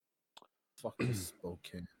Fuck is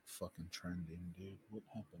Spokane fucking trending, dude? What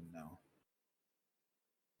happened now?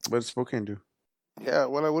 What does Spokane do? Yeah,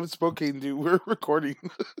 what did Spokane do? We're recording.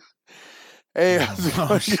 Hey, how's it Oh,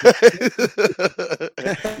 going, shit. guys?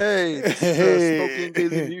 Hey, this is Spokane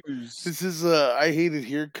Daily News. This is I Hate It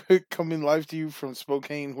Here coming live to you from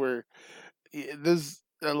Spokane, where there's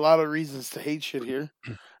a lot of reasons to hate shit here.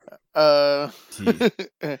 Yeah.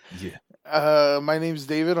 Yeah. My name's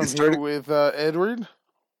David. I'm It here started- with Edward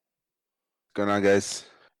What's going on, guys?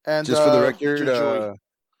 and Just for the record,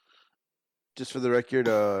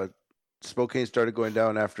 Joy. Spokane started going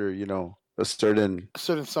down after a certain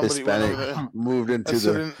Somebody went Hispanic over there. moved into A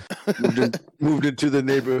certain, moved into the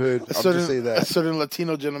neighborhood. a I'll certain, just say a that. certain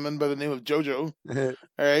Latino gentleman by the name of Jojo. All right,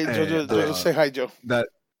 Hey, Jojo, say hi, Joe. That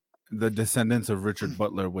the descendants of Richard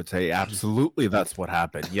Butler would say, absolutely, that's what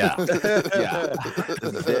happened. Yeah. Yeah.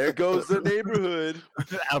 There goes the neighborhood.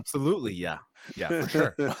 Absolutely, yeah. Yeah, for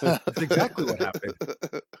sure. That's exactly what happened.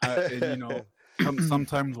 And,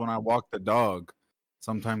 sometimes when I walk the dog,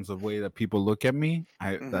 sometimes the way that people look at me,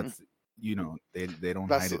 Mhm. that's they don't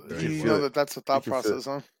That's hide it very you well. know that's the thought You can feel process,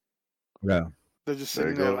 huh? Yeah. They're just There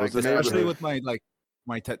sitting there goes like, the Especially neighborhood. with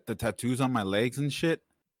my the tattoos on my legs and shit.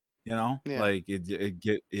 Yeah. Like it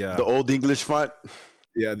get The old English font.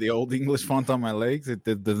 yeah, the old English font on my legs, it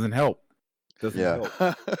doesn't help. Doesn't Yeah.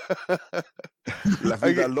 help. La I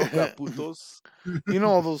vida get- loca, putos. You know,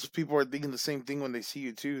 all those people are thinking the same thing when they see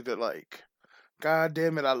you too. They're like, "God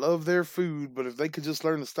damn it, I love their food, but if they could just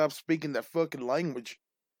learn to stop speaking that fucking language."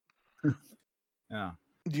 Yeah.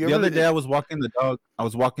 Do you The ever? other day I was walking the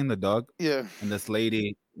dog. Yeah. And this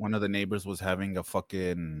lady, one of the neighbors, was having a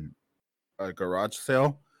fucking garage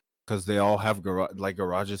sale because they all have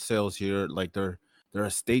garage sales here. Like they're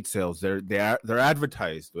estate sales. They're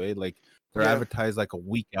advertised, right? Like they're Yeah. advertised like a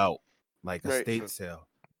week out, like Right. estate sale,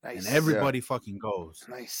 Nice. and everybody fucking goes.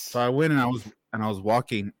 Nice. So I went and I was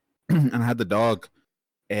walking, and I had the dog,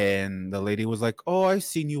 and the lady was like, "Oh, I've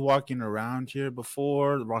seen you walking around here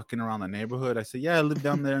before, walking around the neighborhood." I said, "Yeah, I live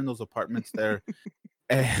down there in those apartments there."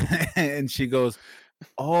 And she goes,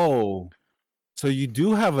 "Oh, so you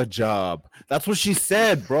do have a job?" That's what she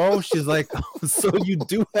said, bro. She's like, "So you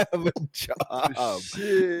do have a job?"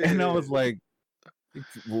 Shit. And I was like,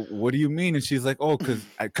 "What do you mean?" And she's like, "Oh,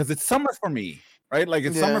 because it's summer for me, right? Like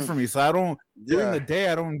it's summer Yeah. for me, so I don't during Yeah. the day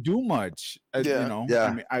I don't do much. Yeah. Yeah.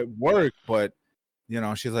 I mean, I work, but."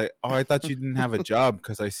 She's like, "Oh, I thought you didn't have a job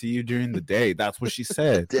because I see you during the day." That's what she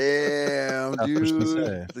said. Damn, That's what she dude.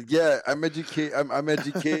 said. Yeah, I'm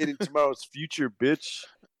educating tomorrow's future, bitch.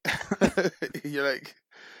 you're like,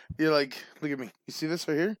 look at me. You see this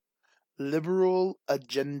right here? Liberal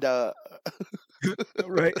agenda.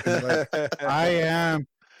 Right? Like, I am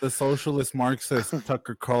the socialist Marxist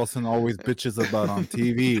Tucker Carlson always bitches about on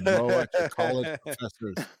TV, bro. At your college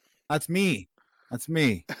professors. That's me. That's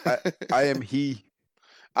me. I am he.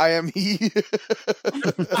 I am he.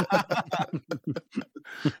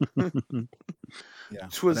 Yeah.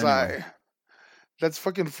 Twas but anyway. I. That's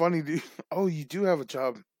fucking funny, dude. Oh, you do have a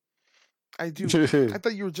job. I do. I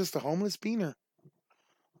thought you were just a homeless beaner.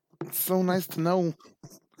 It's so nice to know.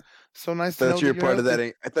 So nice to know Thought you were part of healthy.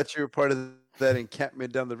 that. I thought you were part of that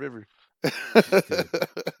encampment down the river.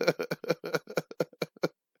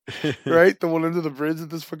 Right? The one under the bridge that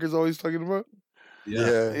this fucker's always talking about?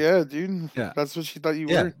 Yeah. Yeah, dude. Yeah. That's what she thought you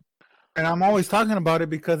Yeah. were. And I'm always talking about it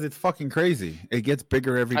because it's fucking crazy. It gets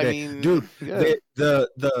bigger every day. I mean, Dude, yeah.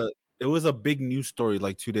 it was a big news story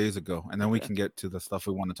like 2 days ago, and then we can get to the stuff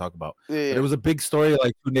we want to talk about. Yeah, But it was a big story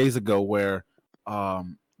like 2 days ago where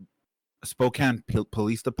Spokane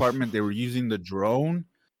Police Department, they were using the drone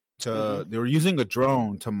they were using a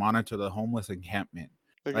drone to monitor the homeless encampment,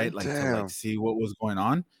 Okay. right? Like to Damn. like see what was going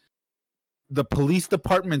on. The police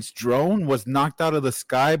department's drone was knocked out of the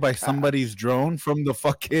sky by somebody's drone from the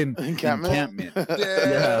fucking encampment.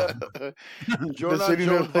 Yeah. They're sitting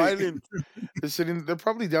there like- violent. They're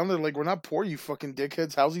probably down there like, we're not poor, you fucking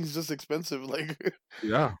dickheads. Housing's just expensive. Like,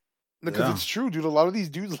 Yeah. because Yeah. it's true, dude. A lot of these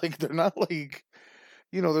dudes, like, they're not like,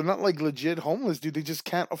 they're not like legit homeless, dude. They just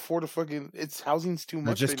can't afford a fucking. Housing's too They're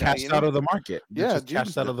much. just right now, cashed out of the market. They're Yeah, just dude.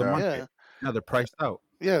 cashed out of the Yeah. market. Yeah, they're priced out.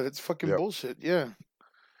 Yeah, it's fucking Yep. bullshit. Yeah.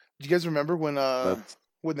 Do you guys remember when That's-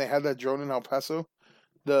 when they had that drone in El Paso?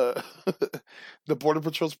 The the Border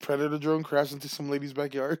Patrol's Predator drone crashed into some lady's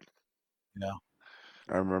backyard.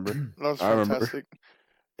 I remember. That was I remember. fantastic.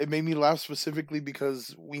 It made me laugh specifically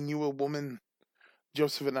because we knew a woman,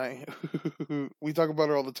 Joseph and I, we talk about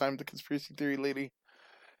her all the time, the conspiracy theory lady.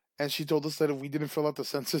 And she told us that if we didn't fill out the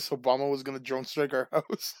census, Obama was going to drone strike our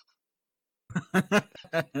house.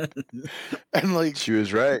 And like She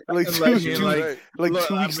was right. like And two, like, She me, was two, like, right. like look,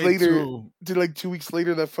 2 weeks I made later, two. dude, like 2 weeks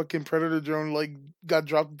later, that fucking predator drone like got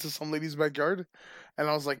dropped into some lady's backyard, and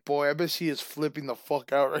I was like, boy, I bet she is flipping the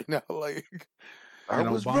fuck out right now. Like, I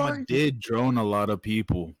And was Obama right. did drone a lot of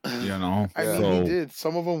people, you know. I Yeah. mean, he So did.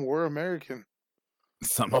 Some of them were American.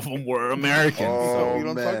 some of them were Americans. But Oh we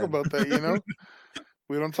don't talk man. about that, you know.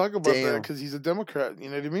 We don't talk about that Damn. because he's a Democrat. You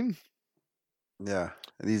know what I mean? Yeah.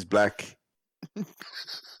 And he's black.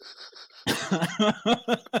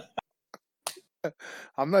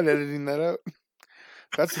 I'm not editing that out.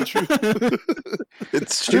 That's the truth.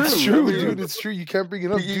 It's true. It's true, I mean, dude. It's true. You can't bring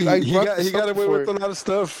it up, He, dude. I he brought got this he got up away with before. a lot of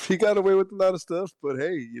stuff. He got away with a lot of stuff. But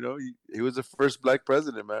hey, you know, he was the first black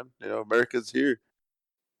president, man. You know, America's here.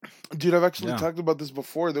 Dude, I've actually Yeah. talked about this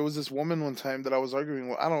before. There was this woman one time that I was arguing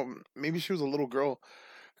with. I don't. Maybe she was a little girl,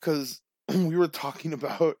 because we were talking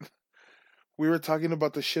about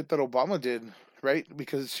the shit that Obama did, right?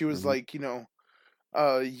 Because she was Mhm. like,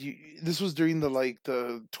 this was during the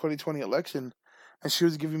 2020 election, and she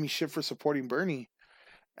was giving me shit for supporting Bernie,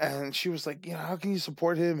 and she was like, how can you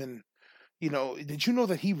support him? And did you know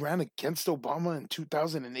that he ran against Obama in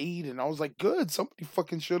 2008? And I was like, good, somebody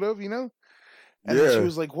fucking should have, And then she Yeah.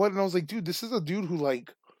 was like, what? And I was like, dude, this is a dude who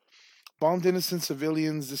like bombed innocent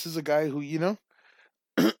civilians. This is a guy who,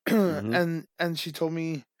 Mhm. and she told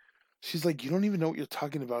me, she's like, you don't even know what you're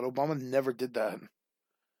talking about. Obama never did that.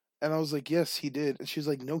 And I was like, yes, he did. And she's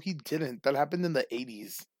like, no, he didn't. That happened in the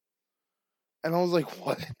 80s. And I was like,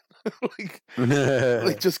 what? like just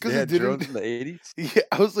They because it had drones didn't, in the 80s. yeah,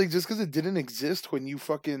 I was like, just because it didn't exist when you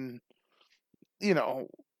fucking, you know,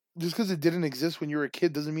 just because it didn't exist when you were a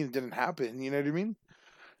kid doesn't mean it didn't happen. You know what I mean?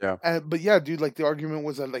 Yeah. But yeah, dude, like the argument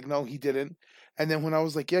was that like, no, he didn't. And then when I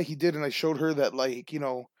was like, yeah, he did, and I showed her that like,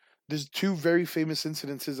 there's two very famous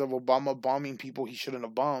incidences of Obama bombing people he shouldn't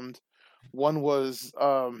have bombed. One was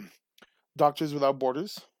Doctors Without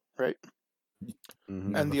Borders, right? Mhm.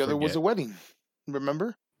 And Never the other was forget. a wedding.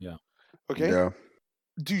 Remember? Yeah. Okay. Yeah.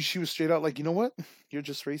 Dude, she was straight out like, you know what? You're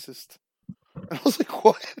just racist. And I was like,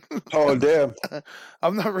 what? Oh damn.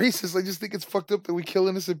 I'm not racist. I just think it's fucked up that we kill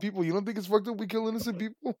innocent people. You don't think it's fucked up we kill innocent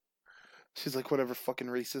people? She's like, whatever, fucking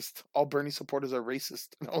racist. All Bernie supporters are racist.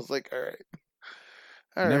 And I was like, all right.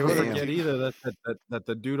 All right, Never whatever. forget dude. either that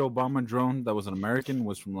the dude Obama drone that was an American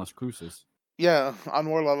was from Las Cruces. Yeah,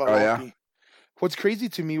 Anwar Oh yeah. Lalawalki. What's crazy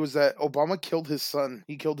to me was that Obama killed his son.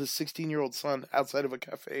 He killed his 16-year-old son outside of a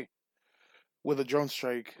cafe with a drone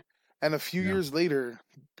strike. And a few Yeah. years later,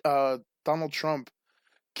 Donald Trump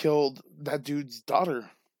killed that dude's daughter.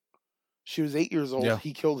 She was 8 years old. Yeah.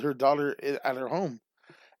 He killed her daughter at her home.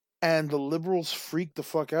 And the liberals freaked the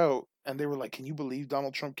fuck out. And they were like, can you believe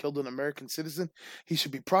Donald Trump killed an American citizen? He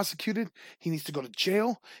should be prosecuted. He needs to go to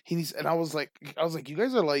jail. And I was like, you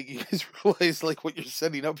guys realize like what you're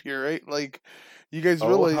setting up here, right? Like, you guys Oh,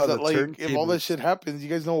 realize how that the like if all that turntables. shit happens, you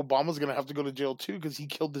guys know Obama's gonna have to go to jail too because he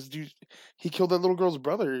killed this dude. He killed that little girl's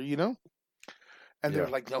brother, And they Yeah. were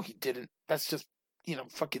like, no, he didn't. That's just,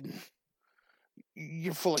 fucking.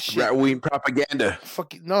 You're full of shit. Right wing propaganda.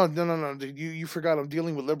 Fucking no, dude. You forgot I'm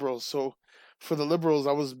dealing with liberals. So for the liberals,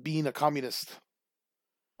 I was being a communist.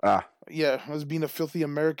 Ah. Yeah, I was being a filthy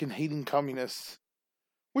American hating communist,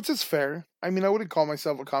 which is fair. I mean, I wouldn't call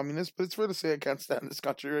myself a communist, but it's fair to say I can't stand this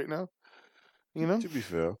country right now. To be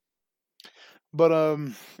fair. But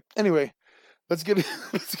anyway, let's get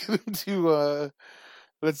let's get into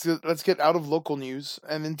let's get out of local news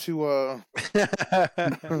and into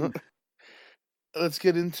let's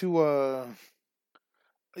get into well,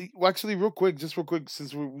 actually real quick, since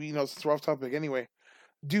since we're off topic anyway.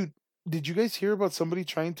 Dude, did you guys hear about somebody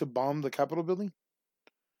trying to bomb the Capitol building?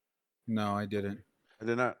 No, I didn't. I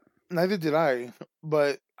did not. Neither did I,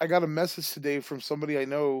 but I got a message today from somebody I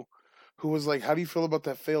know who was like, how do you feel about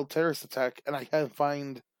that failed terrorist attack? And I can't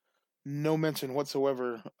find no mention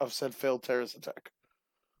whatsoever of said failed terrorist attack.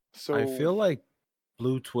 So I feel like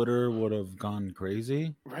Blue Twitter would have gone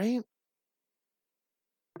crazy. right?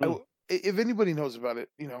 Hmm. If anybody knows about it,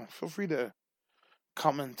 feel free to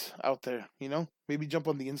comment out there, maybe jump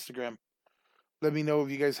on the Instagram. Let me know if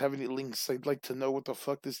you guys have any links. I'd like to know what the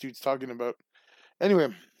fuck this dude's talking about. Anyway,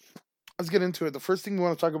 let's get into it. The first thing we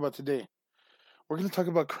want to talk about today, we're going to talk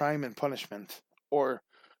about crime and punishment, or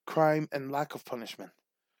crime and lack of punishment.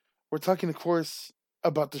 We're talking, of course,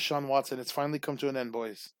 about Deshaun Watson. It's finally come to an end,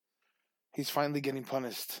 boys. He's finally getting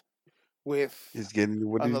punished with He's getting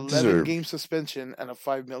what an he deserves. 11-game suspension and a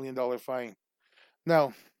 $5 million fine.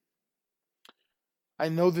 Now, I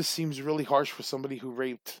know this seems really harsh for somebody who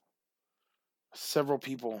raped several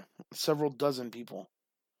dozen people.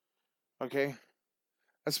 Okay?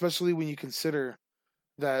 Especially when you consider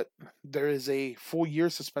that there is a full year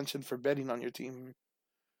suspension for betting on your team.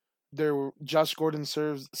 Josh Gordon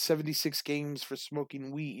serves 76 games for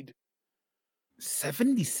smoking weed.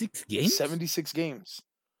 76 games? 76 games.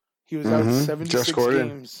 He was out Josh 76 Gordon.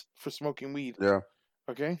 games for smoking weed. Yeah.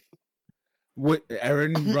 Okay? What?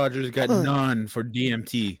 Aaron Rodgers got none for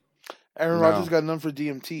DMT. Aaron No. Rodgers got none for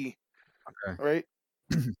DMT. Okay. Right?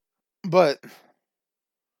 But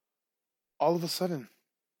all of a sudden,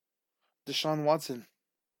 Deshaun Watson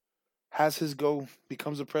has his go,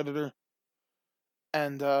 becomes a Predator,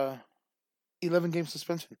 and 11-game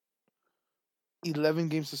suspension.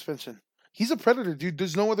 11-game suspension. He's a Predator, dude.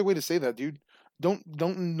 There's no other way to say that, dude. Don't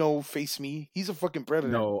no face me. He's a fucking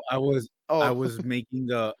Predator. No, I was making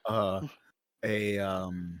an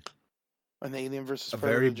alien versus a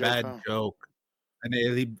Predator very joke, bad huh? joke,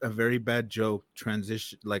 a very bad joke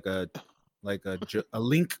transition, like a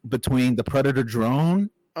link between the Predator drone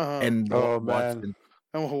and Watson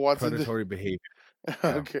Watson did- predatory behavior.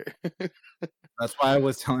 Okay. That's why I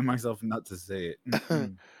was telling myself not to say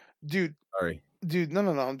it. Dude, Sorry. Dude,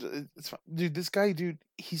 no. It's fine. Dude, this guy, dude,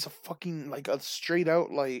 he's a fucking like a straight out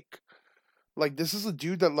like this is a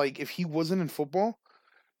dude that like if he wasn't in football,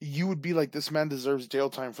 you would be like this man deserves jail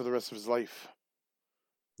time for the rest of his life.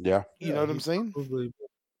 Yeah. You know what I'm saying? Probably.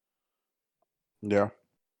 Yeah.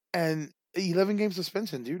 And 11-game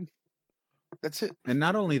suspension, dude. That's it. And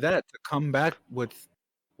not only that, to come back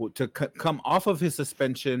come off of his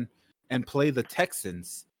suspension and play the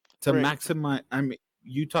Texans to Right. maximize. I mean,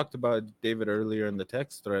 you talked about David earlier in the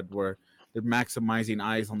text thread where they're maximizing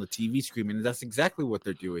eyes on the TV screen, and that's exactly what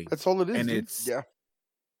they're doing. That's all it is, And dude. it's Yeah.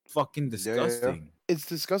 fucking yeah. disgusting. It's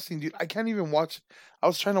disgusting, dude. I can't even watch. I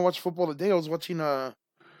was trying to watch football today. I was watching the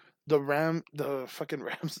fucking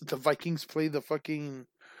Rams, the Vikings play the fucking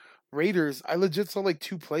Raiders. I legit saw like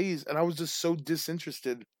 2 plays, and I was just so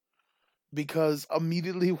disinterested because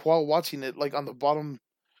immediately while watching it, like on the bottom,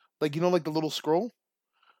 like like the little scroll,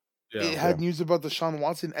 it had news about Deshaun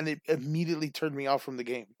Watson, and it immediately turned me off from the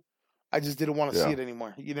game. I just didn't want to see Yeah. it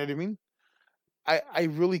anymore. You know what I mean? I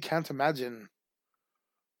really can't imagine.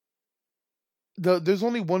 There's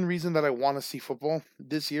only one reason that I want to see football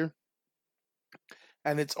this year,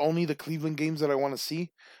 and it's only the Cleveland games that I want to see,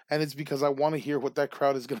 and it's because I want to hear what that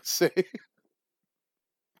crowd is gonna say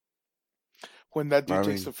when that dude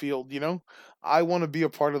takes the field. I want to be a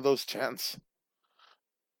part of those chants.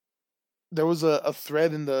 There was a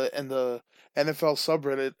thread in the NFL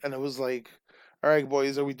subreddit, and it was like, "All right,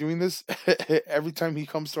 boys, are we doing this every time he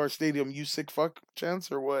comes to our stadium? You sick fuck chants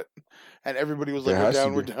or what?" And everybody was like, There "We're has to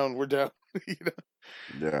down, we're be. down, we're down."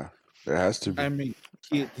 Yeah. There has to be. I mean,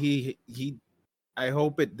 he I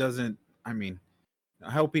hope it doesn't. I mean,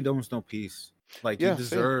 I hope he knows no peace. Like Yeah, he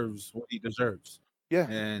same. deserves what he deserves. Yeah,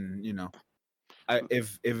 And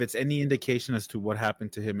if it's any indication as to what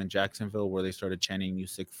happened to him in Jacksonville, where they started chanting "You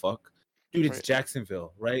sick fuck," dude, it's Right.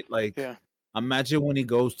 Jacksonville, right? Like, Yeah. imagine when he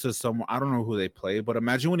goes to somewhere. I don't know who they play, but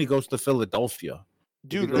imagine when he goes to Philadelphia,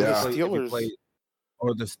 dude, If or he the Yeah. goes to play- if he Steelers, play-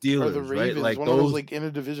 or the Steelers, or the Ravens, right? Like one of those those, like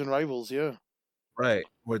interdivision rivals. Yeah, right?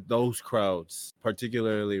 With those crowds,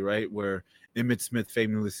 particularly, right, where Emmitt Smith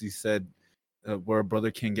famously said, "Where a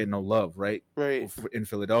brother can't get no love," right? right. In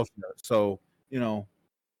Philadelphia. So, I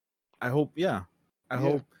hope, I Yeah.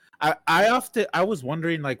 hope. I was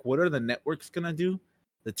wondering, like, what are the networks gonna do?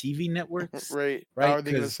 The TV networks, Right. right? How are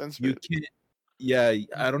they gonna 'Cause censor you it? can't. Yeah,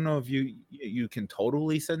 I don't know if you can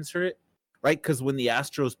totally censor it, right? Because when the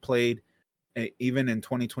Astros played, even in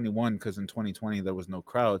 2021, because in 2020 there was no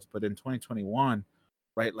crowds, but in 2021,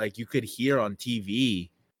 right, like you could hear on TV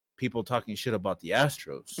people talking shit about the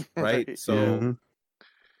Astros, right? Right, So yeah.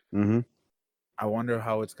 Mm-hmm. I wonder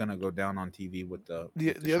how it's gonna go down on TV with The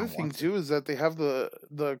with the other Deshaun thing Watson. too is that they have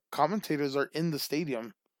the commentators are in the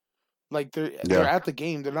stadium, like they're Yeah. at the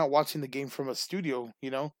game. They're not watching the game from a studio.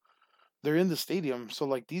 They're in the stadium. So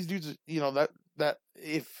like these dudes, that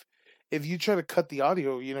if you try to cut the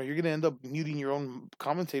audio, you're gonna end up muting your own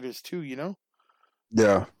commentators too.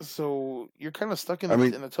 Yeah. So you're kind of stuck in I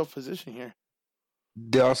mean- in a tough position here.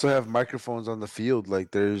 They also have microphones on the field.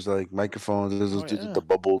 Like there's like microphones, there's those Oh, dudes yeah. with the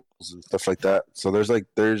bubbles and stuff like that. So there's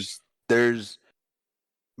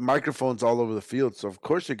microphones all over the field. So of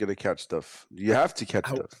course you're gonna catch stuff. You have to catch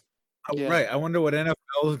How- stuff. Yeah. Right. I wonder what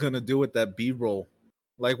NFL is gonna do with that B-roll.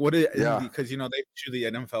 Like, what it? Yeah. Because they show the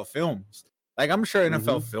NFL films. Like, I'm sure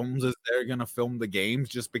NFL Mhm. Films is they're gonna film the games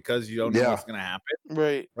just because you don't know Yeah. what's gonna happen,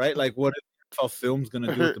 Right. right? Like, what is NFL Films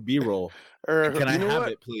gonna do with the B-roll? Or Can I You know have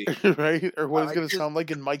what? it, please? right? Or what it's I gonna just- sound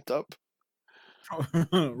like in mic'd up.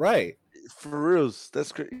 Right. For reals,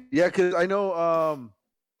 that's great. Yeah, because I know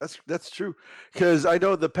that's true. Because I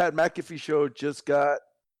know the Pat McAfee show just got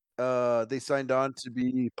they signed on to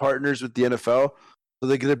be partners with the NFL, so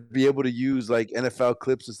they're gonna be able to use like NFL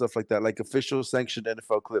clips and stuff like that, like official sanctioned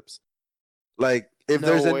NFL clips. Like if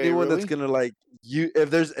there's No way, anyone that's really? gonna if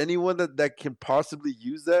there's anyone that can possibly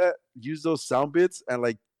use those sound bits and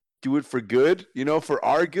like do it for good, for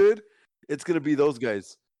our good, it's gonna be those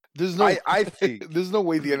guys. There's no, I think there's no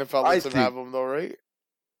way the NFL I lets him have think them though, right?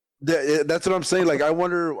 that's what I'm saying. Like I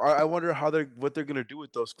wonder what they're gonna do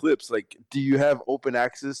with those clips. Like, do you have open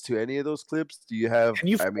access to any of those clips? Do you have? Can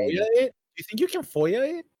you I FOIA mean, it? Do you think you can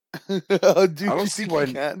FOIA it? Dude, I don't you see think why.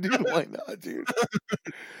 you can, dude? Why not, dude?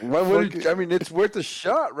 Why Fuck would it. I mean? It's worth a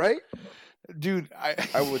shot, right? Dude, I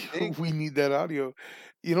would think. we need that audio.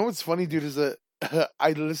 You know what's funny, dude, is that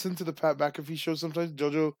I listen to the Pat McAfee show sometimes.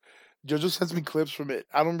 Jojo sends me clips from it.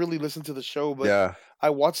 I don't really listen to the show, but Yeah, I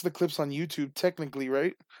watch the clips on YouTube technically,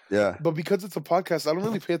 right? yeah. But because it's a podcast, I don't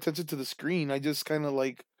really pay attention to the screen. I just kind of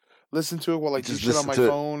like listen to it while I do Just shit on listen my to it.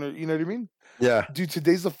 phone, or you know what I mean? Yeah. Dude,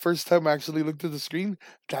 today's the first time I actually looked at the screen.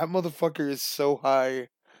 That motherfucker is so high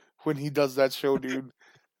when he does that show, dude.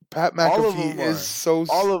 Pat All of McAfee them is are. so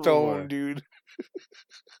All of them are. stoned, dude.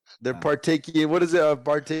 They're partaking. What is it?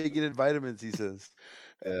 Partaking in vitamins. He says.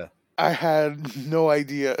 Yeah. I had no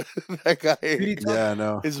idea that guy He Yeah, I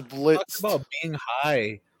know. is talks blitzed. about being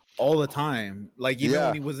high all the time. Like even Yeah.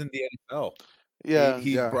 when he was in the NFL. Yeah,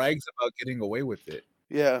 He Yeah. brags about getting away with it.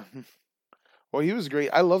 yeah. Well, he was great.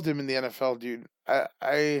 I loved him in the NFL, dude.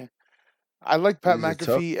 I like Pat He's a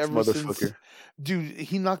tough McAfee ever since. motherfucker. Dude,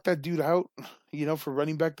 he knocked that dude out, for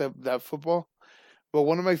running back that football. But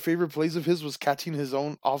one of my favorite plays of his was catching his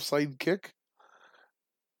own offside kick.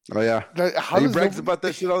 Oh yeah. How He does brags nobody- about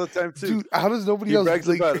that shit all the time too. Dude, how does nobody He else brags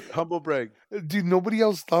like, about it. Humble brag. dude, nobody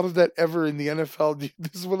else thought of that ever in the NFL, dude.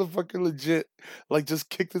 This motherfucker legit just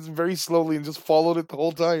kicked it very slowly and just followed it the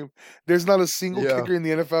whole time. There's not a single Yeah. kicker in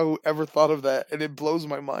the NFL who ever thought of that, and it blows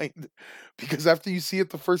my mind. Because after you see it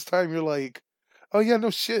the first time, you're like, oh yeah, no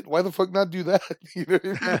shit. Why the fuck not do that? You know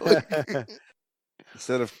what I mean? Like,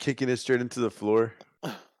 Instead of kicking it straight into the floor.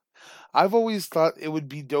 I've always thought it would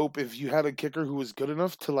be dope if you had a kicker who was good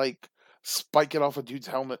enough to spike it off a dude's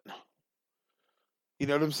helmet. You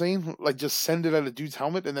know what I'm saying? Like just send it at a dude's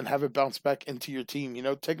helmet and then have it bounce back into your team.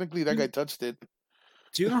 Technically that guy touched it.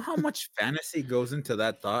 Do you know how much fantasy goes into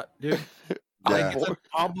that thought, dude? Yeah. Like it's an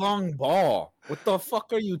oblong ball. What the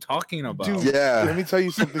fuck are you talking about? Dude, Yeah. let me tell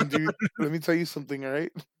you something, dude. Let me tell you something, all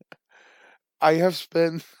right? I have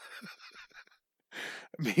spent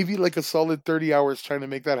maybe like a solid 30 hours trying to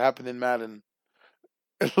make that happen in Madden.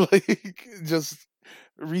 Just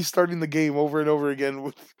restarting the game over and over again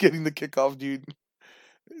with getting the kickoff, dude.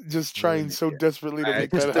 Just You're trying an so idiot. desperately to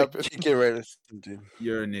make Just that to happen. kick it right. Dude.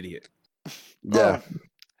 You're an idiot. Yeah. Oh,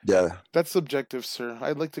 Yeah. that's subjective, sir.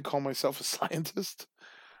 I'd like to call myself a scientist.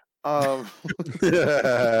 Um,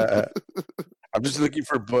 I'm just looking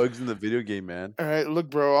for bugs in the video game, man. all right, look,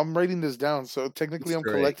 bro, I'm writing this down, so technically I'm Easter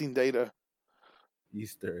egg. collecting data.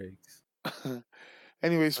 Easter eggs.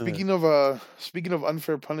 Anyway, speaking of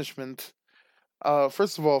unfair punishment,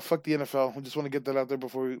 first of all, fuck the NFL. I just want to get that out there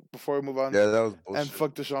before we move on. Yeah, that was bullshit. And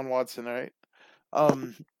fuck Deshaun Watson, all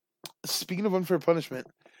right? Speaking of unfair punishment,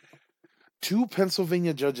 2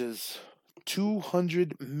 Pennsylvania judges,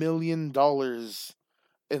 $200 million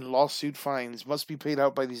in lawsuit fines must be paid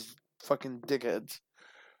out by these fucking dickheads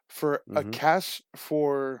for a cash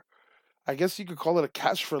for, I guess you could call it a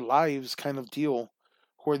cash for lives kind of deal,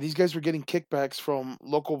 where these guys were getting kickbacks from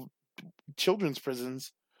local children's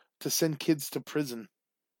prisons to send kids to prison.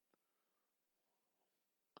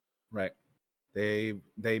 Right. They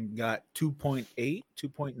got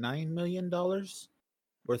 $2.9 million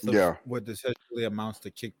worth of Yeah. what essentially amounts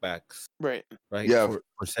to kickbacks, Right. right? Yeah.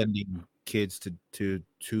 For sending kids to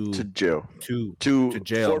jail. to To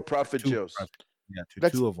jail. for-profit Two- jails. Yeah, to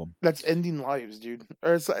That's- 2 of them. That's ending lives, dude.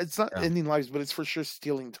 Or it's not Yeah. ending lives, but it's for sure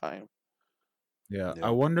stealing time. Yeah. Yeah. I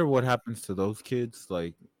wonder what happens to those kids.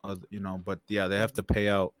 Like, but yeah, they have to pay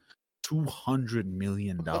out $200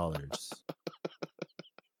 million.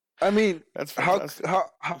 I mean, That's how fantastic.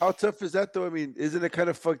 how tough is that though? I mean, isn't it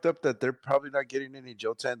kind of fucked up that they're probably not getting any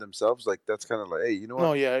jail time themselves? Like that's kind of like, hey, you know what?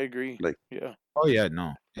 No, yeah, I agree. Like- yeah, Oh yeah,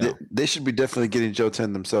 no. Yeah. They should be definitely getting jail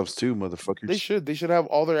time themselves too, motherfuckers. they should. They should have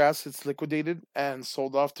all their assets liquidated and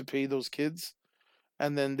sold off to pay those kids,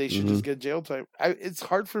 and then they should just get jail time. It's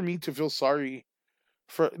hard for me to feel sorry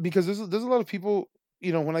because there's a lot of people.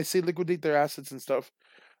 When I say liquidate their assets and stuff,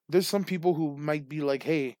 there's some people who might be like,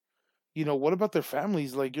 hey, what about their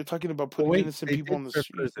families? Like you're talking about putting innocent they people on did the go to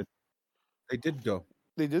street. prison. They did go.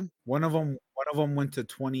 They did. One of them went to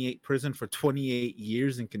 28 prison for 28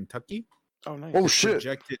 years in Kentucky. Oh, nice. Oh shit!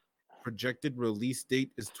 Projected release date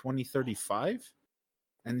is 2035.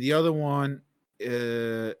 and the other one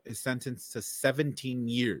is sentenced to 17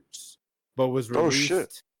 years, but was Oh shit!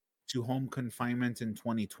 released to home confinement in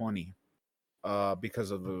 2020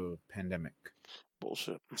 because of the pandemic.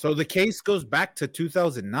 Bullshit. So the case goes back to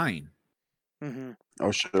 2009. Mm-hmm.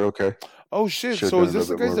 Oh shit! Okay. Oh shit! Should've So done is a this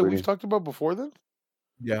the little bit guys more that we've reading. talked about before then?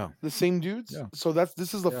 Yeah, The same dudes? Yeah. So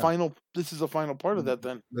this is the Yeah. final this is the final part of that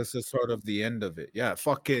then. this is sort of the end of it. Yeah,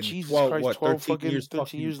 fucking Jesus 12, Christ, what, 12 13 fucking years, 13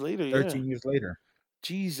 fucking years later, 13 yeah. years later.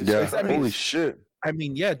 Jesus Yeah. Christ. I mean, Holy shit! I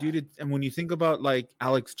mean, yeah, dude. And when you think about like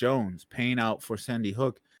Alex Jones paying out for Sandy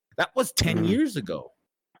Hook, that was 10 Mhm. years ago.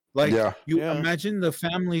 Like, Yeah. you Yeah. imagine the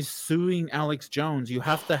family suing Alex Jones. You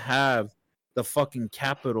have to have the fucking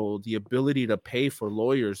capital, the ability to pay for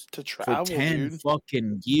lawyers to for travel, 10 dude.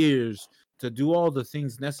 fucking years, to do all the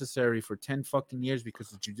things necessary for 10 fucking years, because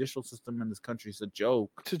the judicial system in this country is a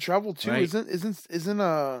joke. To travel too, Right.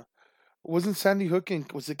 isn't wasn't Sandy Hook in,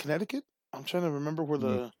 was it Connecticut? I'm trying to remember where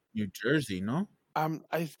the New Jersey, no?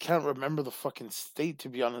 I can't remember the fucking state, to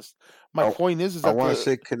be honest. My I- point is I that want to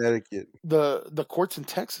say Connecticut. the courts in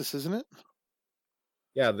Texas, isn't it?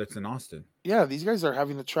 Yeah, that's in Austin. Yeah, these guys are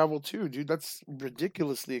having to travel too, dude. That's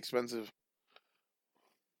ridiculously expensive.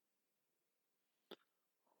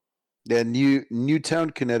 Yeah, Newtown,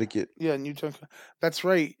 Connecticut. Yeah, Newtown. That's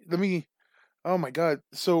right. Oh my god.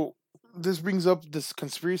 So this brings up this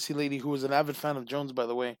conspiracy lady who was an avid fan of Jones, by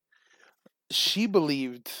the way. She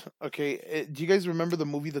believed. Okay, do you guys remember the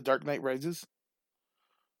movie The Dark Knight Rises?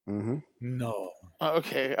 Mm-hmm. No.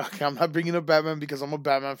 Okay. I'm not bringing up Batman because I'm a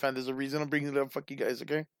Batman fan. There's a reason I'm bringing it up. Fuck you guys.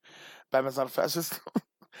 Okay, Batman's not a fascist.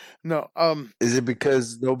 No. Is it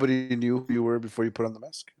because nobody knew who you were before you put on the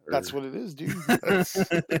mask? That's what it is, dude. That's,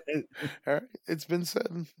 all right. It's been said.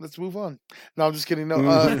 Let's move on. No, I'm just kidding. No.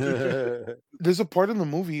 There's a part in the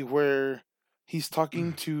movie where he's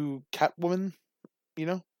talking to Catwoman, you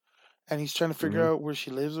know, and he's trying to figure out where she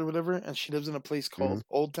lives or whatever, and she lives in a place called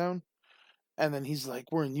Old Town, and then he's like,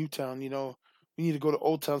 "We're in Newtown, you know, we need to go to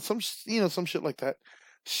Old Town," some shit like that.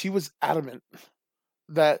 She was adamant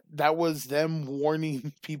that was them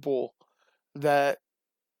warning people that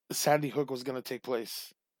Sandy Hook was going to take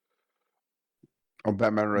place. On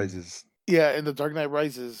Batman Rises. Yeah, in The Dark Knight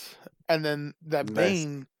Rises, and then that Nice.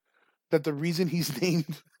 Bane, that the reason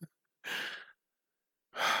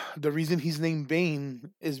he's named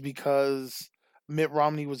Bane is because Mitt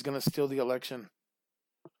Romney was gonna steal the election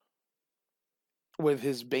with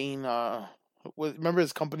his Bane. Remember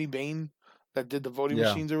his company Bane that did the voting Yeah.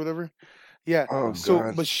 machines or whatever. Yeah. Oh So,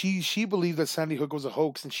 god. but she believed that Sandy Hook was a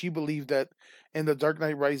hoax, and she believed that in The Dark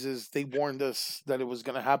Knight Rises they warned us that it was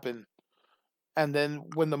gonna happen. And then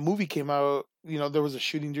when the movie came out, you know, there was a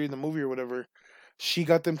shooting during the movie or whatever. She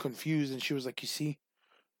got them confused, and she was like, "You see,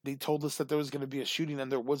 they told us that there was going to be a shooting,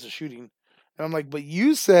 and there was a shooting." And I'm like, "But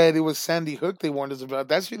you said it was Sandy Hook they warned us about.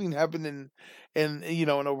 That shooting happened in you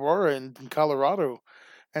know, in Aurora in Colorado."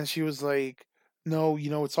 And she was like, "No, you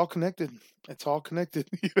know, it's all connected. It's all connected.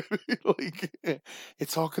 You know what I mean? Like,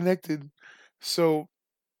 it's all connected." So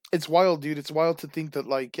it's wild, dude. It's wild to think that,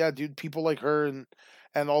 like, yeah, dude, people like her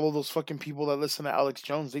and all of those fucking people that listen to Alex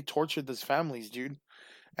Jones, they tortured these families, dude.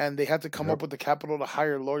 And they had to come up with the capital to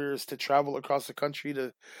hire lawyers to travel across the country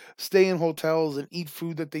to stay in hotels and eat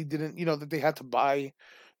food that they didn't, you know, that they had to buy.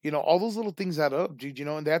 You know, all those little things add up, dude, you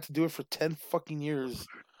know, and they had to do it for 10 fucking years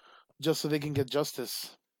just so they can get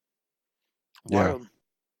justice. Yeah. Wild.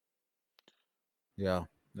 Yeah,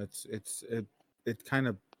 it kind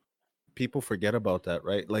of, people forget about that,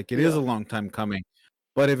 right? Like, it is a Yeah. long time coming.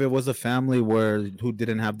 But if it was a family who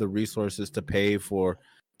didn't have the resources to pay for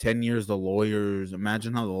 10 years the lawyers,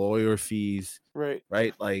 imagine how the lawyer fees, Right.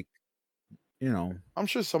 right? Like, you know, I'm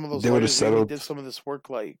sure some of those They would've lawyers really settled. did some of this work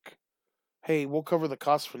like, hey, we'll cover the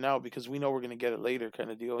cost for now because we know we're going to get it later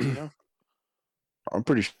kind of deal, you know? I'm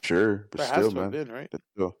pretty sure, but There still, has to have man. been, right? But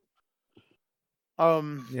still.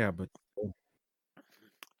 yeah, but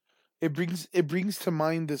It brings to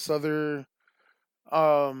mind this other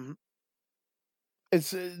um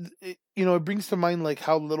you know, it brings to mind like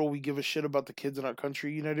how little we give a shit about the kids in our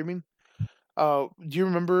country, you know what I mean? Do you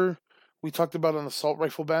remember we talked about an assault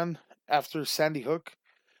rifle ban after Sandy Hook?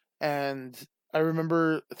 And I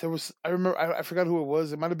remember I forgot who it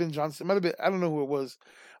was. It might have been Johnson. It might have been, I don't know who it was,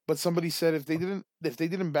 but somebody said if they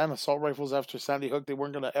didn't ban assault rifles after Sandy Hook, they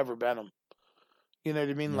weren't gonna ever ban them. You know what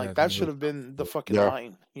I mean? yeah, Like I that think it should was have been the fucking Yeah.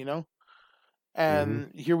 line, you know?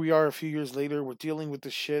 And here we are a few years later, we're dealing with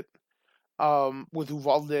this shit with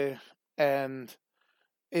Uvalde, and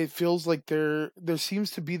it feels like there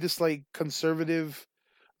seems to be this like conservative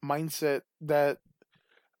mindset that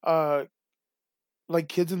uh like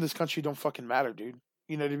kids in this country don't fucking matter, dude.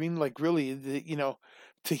 You know what I mean? Like really, you know,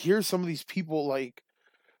 to hear some of these people like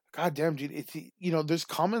God damn, dude, it's there's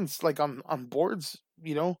comments like on boards,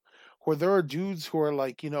 where there are dudes who are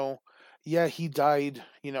like, yeah, he died,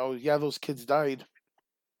 yeah, those kids died,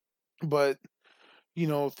 but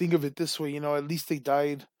think of it this way, at least they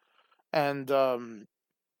died, and our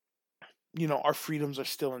freedoms are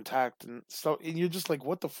still intact, and so and you're just like,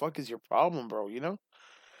 what the fuck is your problem, bro?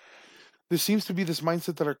 There seems to be this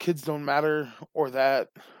mindset that our kids don't matter, or that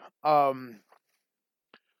um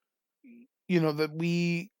that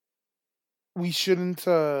we shouldn't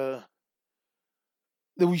that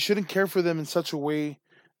we shouldn't care for them in such a way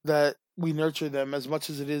that we nurture them as much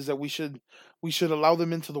as it is that we should allow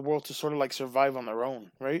them into the world to sort of like survive on their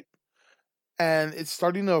own, right? And it's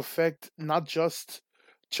starting to affect not just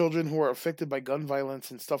children who are affected by gun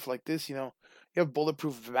violence and stuff like this. You have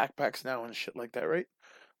bulletproof backpacks now and shit like that, right?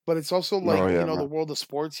 But it's also Oh like, yeah, the man. world of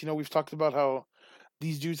sports. We've talked about how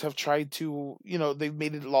these dudes have tried to, they've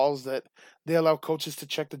made it laws that they allow coaches to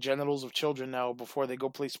check the genitals of children now before they go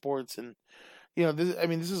play sports. And,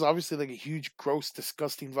 this is obviously like a huge, gross,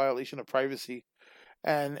 disgusting violation of privacy.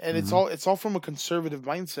 And it's Mm-hmm. all from a conservative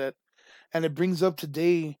mindset. And it brings up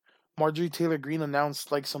today, Marjorie Taylor Greene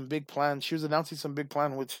announced like some big plan. She was announcing some big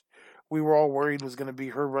plan, which we were all worried was going to be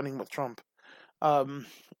her running with Trump. Um,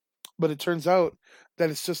 but it turns out that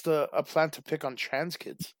it's just a plan to pick on trans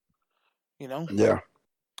kids. Yeah,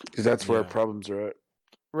 because that's where Yeah. problems are at.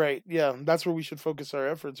 Right? Yeah, that's where we should focus our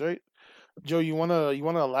efforts, right? Joe, you wanna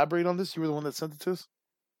elaborate on this? You were the one that sent it to us.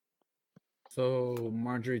 So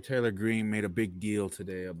Marjorie Taylor Greene made a big deal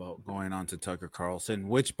today about going on to Tucker Carlson,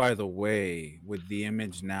 which, by the way, with the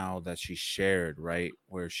image now that she shared, right,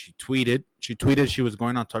 where she tweeted she was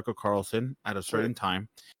going on Tucker Carlson at a certain time,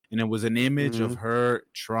 and it was an image of her,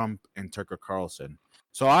 Trump, and Tucker Carlson.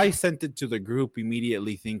 So I sent it to the group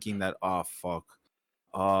immediately, thinking that, oh fuck,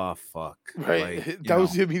 Right. like, That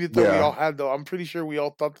was the immediate thought we Yeah. all had, though. I'm pretty sure we all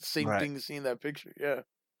thought the same Right. thing seeing that picture. Yeah.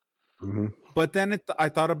 But then I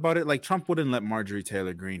thought about it, like Trump wouldn't let Marjorie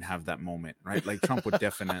Taylor Greene have that moment, right? Like Trump would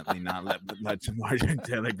definitely not let Marjorie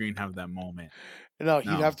Taylor Greene have that moment. No, he'd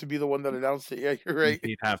No. have to be the one that announced it. Yeah, you're right.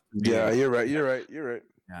 He'd have to be Yeah, the- you're right. You're right. You're right.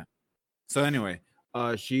 Yeah. So anyway,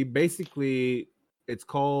 she basically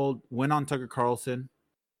went on Tucker Carlson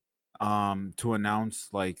to announce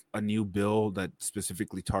like a new bill that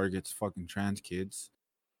specifically targets fucking trans kids.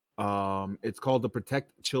 It's called the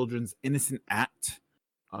Protect Children's Innocent Act,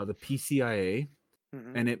 the PCIA.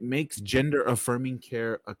 Mhm. And it makes gender affirming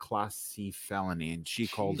care a Class C felony, and she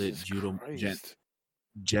called it Jesus Christ.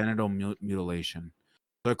 genital mutilation.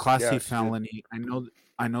 So a Class Yeah, C she did. felony.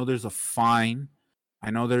 I know there's a fine. I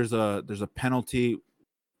know there's a penalty.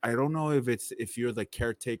 I don't know if you're the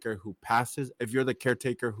caretaker who passes, if you're the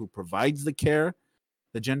caretaker who provides the care,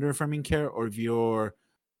 the gender affirming care, or if you're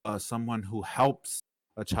someone who helps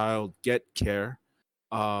a child get care,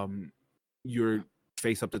 you're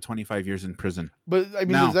face up to 25 years in prison. But I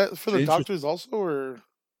mean, Now, is that for the the interest- doctors also, or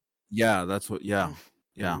Yeah, that's what. Yeah.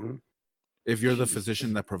 Mhm. If you're the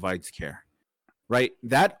physician that provides care, right?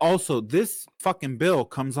 That also, this fucking bill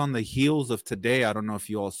comes on the heels of today. I don't know if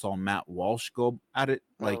you all saw Matt Walsh go at it.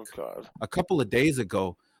 Like oh god, a couple of days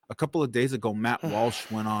ago, Matt Walsh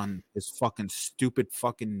went on his fucking stupid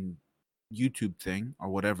fucking YouTube thing or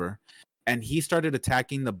whatever, and he started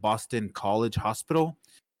attacking the Boston College Hospital,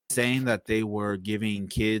 saying that they were giving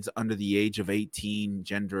kids under the age of 18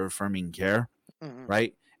 gender affirming care, Mhm.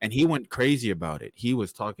 right? And he went crazy about it. He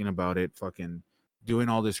was talking about it, fucking doing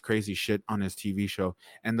all this crazy shit on his TV show.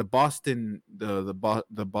 And the Boston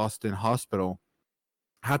Hospital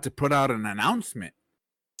had to put out an announcement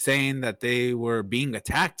saying that they were being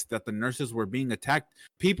attacked, that the nurses were being attacked.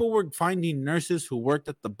 People were finding nurses who worked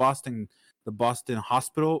at the Boston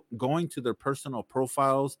Hospital, going to their personal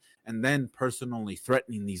profiles and then personally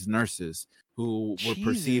threatening these nurses who were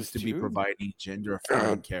perceived Jesus, to be dude. providing gender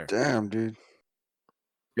affirming God care. damn, dude.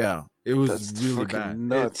 Yeah, it was That's really fucking bad.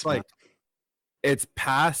 nuts, It's like it's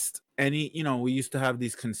past any, we used to have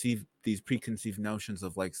these preconceived notions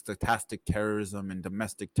of like stochastic terrorism and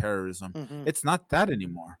domestic terrorism. Mhm. It's not that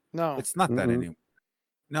anymore. No, It's not that Mhm. anymore.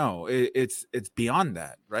 No, it's beyond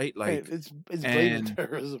that, right? Like, right. It's blatant and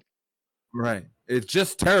terrorism. right, it's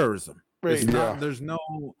just terrorism. It's Right. not. Yeah.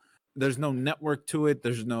 There's no network to it.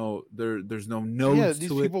 There's no nodes Yeah, these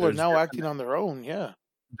to it. people are now They're acting on their own. Yeah.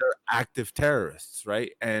 active terrorists,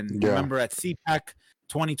 right? And Yeah. remember at CPAC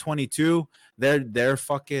 2022, they're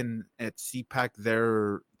fucking at CPAC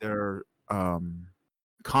their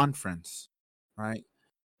conference, right?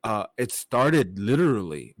 It started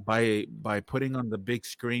literally by putting on the big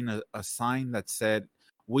screen a sign that said,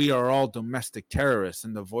 "We are all domestic terrorists,"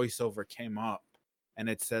 and the voiceover came up and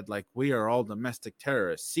it said like, "We are all domestic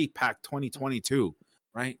terrorists, CPAC 2022."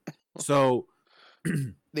 right? So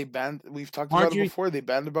They band. We've talked about it Marjorie, before. They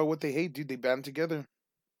band about what they hate, dude. They band together.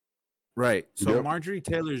 right? So Yep.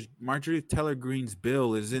 Marjorie Taylor Greene's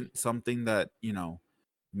bill isn't something that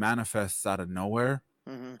manifests out of nowhere.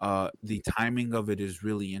 Hmm. The timing of it is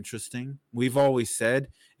really interesting. We've always said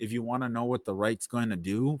if you want to know what the right's going to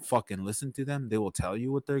do, fucking listen to them. They will tell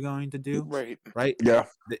you what they're going to do, Right. right? Yeah.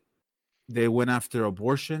 They went after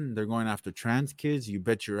abortion. They're going after trans kids. You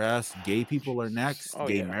bet your ass gay people are next. Oh,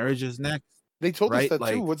 Gay yeah. marriage is next, They told us right? that too.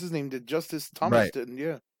 Like, What's his name? Did Justice Thomas right. didn't?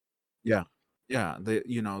 Yeah. Yeah. Yeah.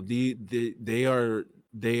 They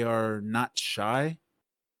are not shy.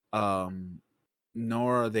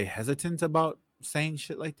 Nor are they hesitant about saying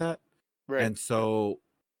shit like that. Right. And so,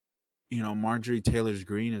 Marjorie Taylor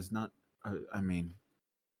Greene is not, I mean,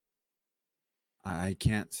 I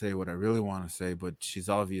can't say what I really want to say, but she's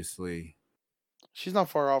obviously, She's not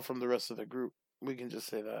far off from the rest of the group. We can just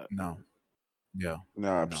say that. no. Yeah. No,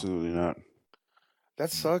 absolutely not.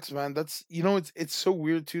 That sucks, man. That's it's so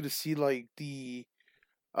weird too to see like the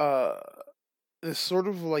uh this sort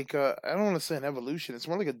of like I don't want to say an evolution. It's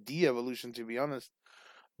more like a de-evolution to be honest.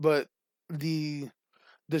 But the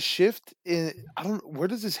shift in I don't where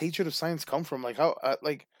does this hatred of science come from? Like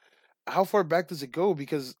how far back does it go?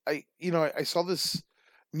 Because I saw this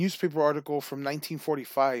newspaper article from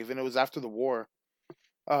 1945 and it was after the war.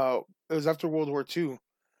 It was after World War II,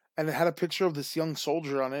 and it had a picture of this young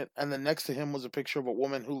soldier on it, and then next to him was a picture of a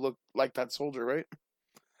woman who looked like that soldier, right?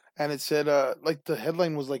 And it said, like the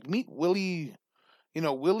headline was like, "Meet Willie,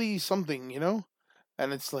 Willie something,"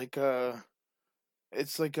 and it's like a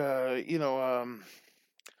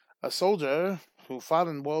soldier who fought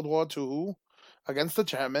in World War II against the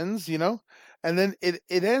Germans, and then it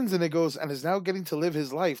ends and it goes and is now getting to live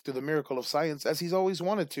his life through the miracle of science as he's always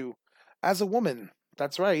wanted to, as a woman.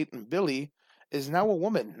 That's right, and Billy is now a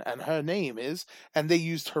woman, and her name is, and they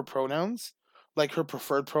used her pronouns, like her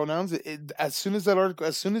preferred pronouns. As soon as that article,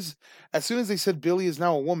 as soon as they said Billy is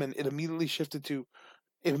now a woman, it immediately shifted to,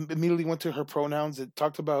 it immediately went to her pronouns. It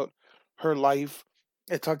talked about her life.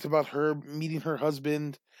 It talked about her meeting her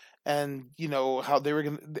husband, and how they were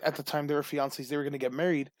gonna at the time they were fiancés. They were gonna get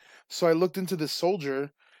married. So I looked into this soldier,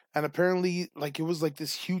 and apparently, like it was like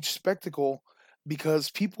this huge spectacle because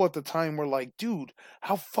people at the time were like, "Dude,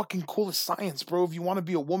 how fucking cool is science, bro? If you want to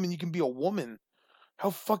be a woman, you can be a woman. How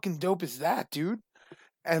fucking dope is that, dude?"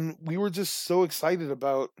 And we were just so excited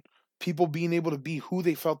about people being able to be who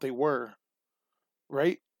they felt they were,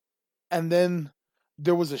 right? And then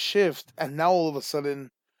there was a shift, and now all of a sudden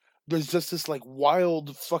there's just this like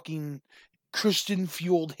wild fucking Christian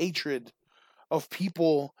fueled hatred of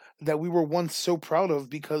people that we were once so proud of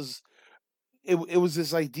because it was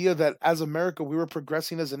this idea that as America we were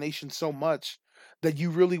progressing as a nation so much that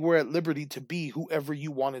you really were at liberty to be whoever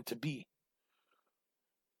you wanted to be,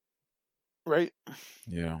 right?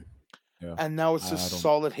 Yeah. And now it's I just don't,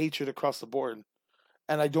 solid hatred across the board.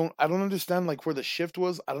 And I don't understand like where the shift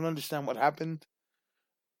was. I don't understand what happened.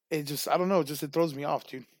 It just I don't know, it throws me off,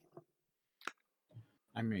 dude.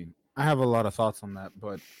 I mean, I have a lot of thoughts on that,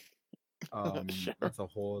 but Sure. that's a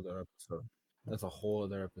whole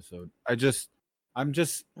other episode. I'm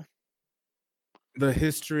just the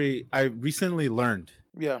history. I recently learned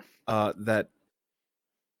Yeah. that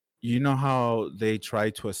how they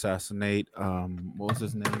tried to assassinate what was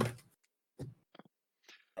his name?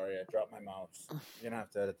 Sorry, I dropped my mouse. You're gonna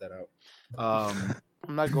have to edit that out.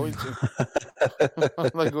 I'm not going to.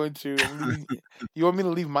 I'm not going to. You want me to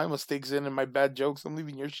leave my mistakes in and my bad jokes? I'm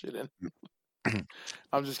leaving your shit in.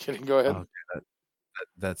 I'm just kidding. Go ahead. Okay,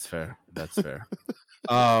 that's fair. That's fair.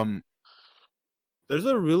 There's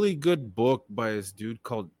a really good book by this dude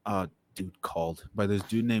by this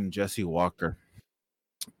dude named Jesse Walker,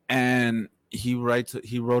 and he wrote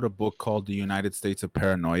a book called The United States of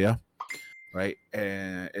Paranoia, right?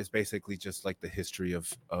 And it's basically just like the history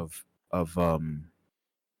of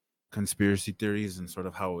conspiracy theories and sort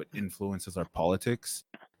of how it influences our politics.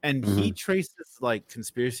 And he traces like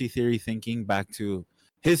conspiracy theory thinking back to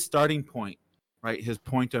his starting point, right? His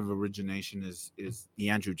point of origination is the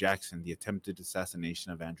the attempted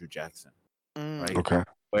assassination of Andrew Jackson, right? Okay.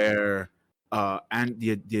 Where and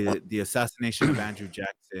the assassination of Andrew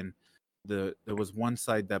Jackson, there was one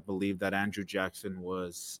side that believed that Andrew Jackson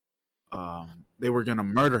was they were gonna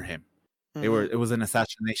murder him. It was an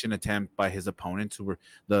assassination attempt by his opponents who were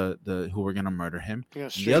who were gonna murder him. Yeah,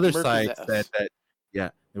 The other straight side murk his said ass. that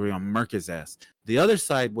they were gonna murk his ass. The other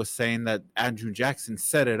side was saying that Andrew Jackson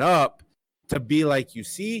set it up to be like, you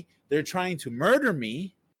see, they're trying to murder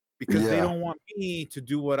me because they Yeah. don't want me to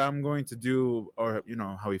do what I'm going to do, or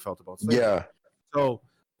how he felt about slavery. Yeah. So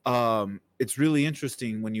it's really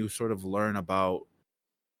interesting when you sort of learn about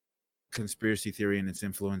conspiracy theory and its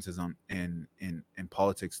influences on in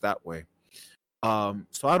politics that way.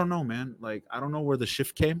 So I don't know, man. Like I don't know where the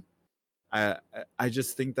shift came. I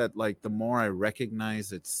just think that like the more I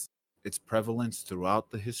recognize its prevalence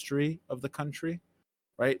throughout the history of the country,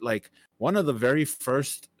 right? Like one of the very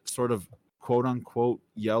first sort of quote unquote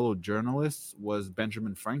yellow journalists was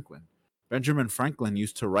Benjamin Franklin. Benjamin Franklin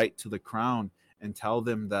used to write to the crown and tell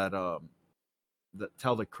them that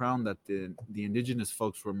tell the crown that the indigenous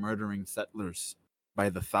folks were murdering settlers by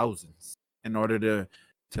the thousands in order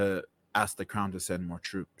to ask the crown to send more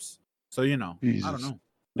troops. So I don't Jesus. know.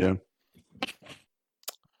 Yeah.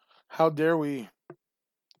 How dare we?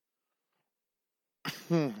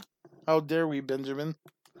 How dare we, Benjamin?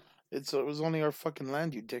 It was only our fucking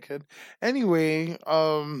land, you dickhead. Anyway,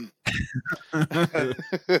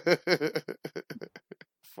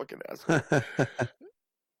 fucking asshole.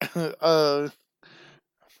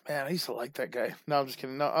 Man, I used to like that guy. No, I'm just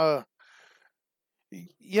kidding. No,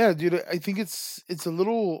 yeah, dude, I think it's a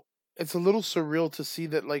little surreal to see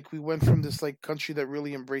that like we went from this like country that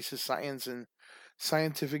really embraces science and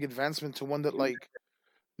scientific advancement to one that like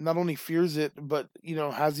not only fears it but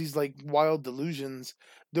has these like wild delusions.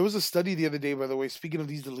 There was a study the other day, by the way, speaking of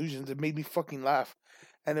these delusions, it made me fucking laugh.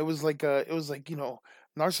 And it was like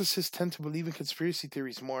narcissists tend to believe in conspiracy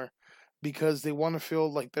theories more because they want to feel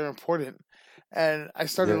like they're important. And I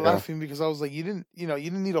started Yeah. laughing because I was like, you didn't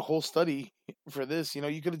need a whole study for this.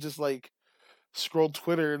 You could have just like scrolled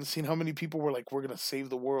Twitter and seen how many people were like, we're gonna save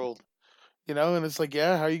the world. And it's like,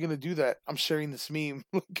 yeah, how are you gonna do that? I'm sharing this meme.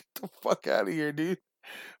 Like, get the fuck out of here, dude.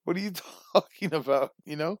 What are you talking about?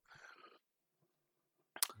 Yeah.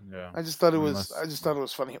 I just thought it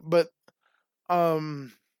was funny. But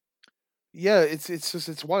yeah,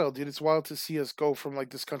 it's wild, dude. It's wild to see us go from like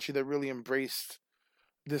this country that really embraced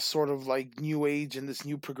this sort of like new age and this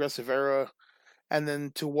new progressive era, and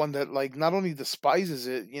then to one that like not only despises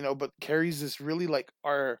it, but carries this really like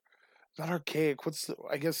not archaic. What's the,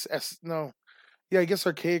 I guess no, yeah, I guess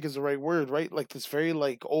archaic is the right word, right? Like this very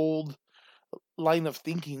like old line of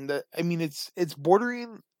thinking that, I mean, it's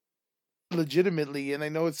bordering legitimately, and I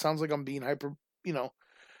know it sounds like I'm being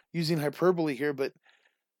using hyperbole here, but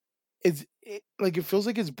like it feels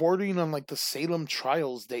like it's bordering on like the Salem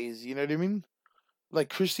trials days. You know what I mean? Like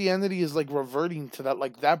Christianity is like reverting to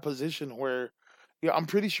that position where, yeah, I'm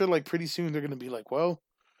pretty sure like pretty soon they're gonna be like, well,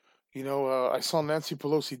 I saw Nancy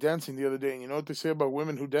Pelosi dancing the other day, and you know what they say about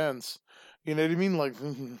women who dance? You know what I mean? Like,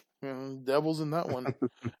 devil's in that one.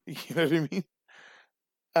 You know what I mean?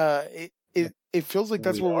 It feels like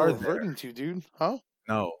that's We what we're are there. reverting to, dude. Huh?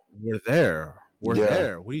 No, we're there. We're Yeah.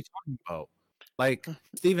 there. What are you talking about? Like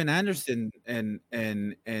Steven Anderson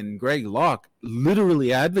and Greg Locke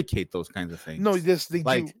literally advocate those kinds of things. No, yes, they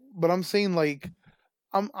Like- do. But I'm saying like,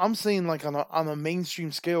 I'm saying like on a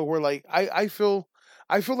mainstream scale where like I feel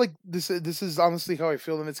like this is honestly how I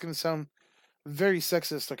feel, and it's gonna sound very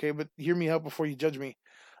sexist, okay? But hear me out before you judge me.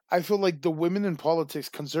 I feel like the women in politics,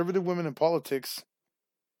 conservative women in politics,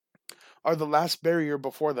 are the last barrier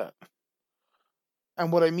before that.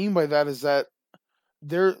 And what I mean by that is that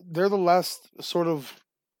they're the last sort of,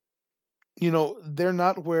 they're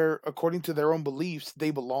not where, according to their own beliefs,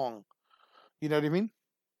 they belong. You know what I mean?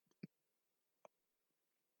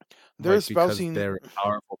 They're like, because espousing they're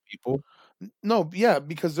powerful people. no, yeah,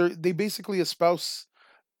 because they basically espouse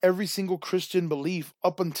every single Christian belief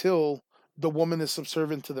up until the woman is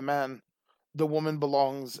subservient to the man. The woman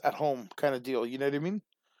belongs at home, kind of deal. You know what I mean?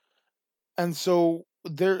 And so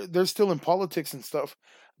they're still in politics and stuff,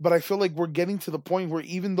 but I feel like we're getting to the point where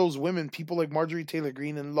even those women, people like Marjorie Taylor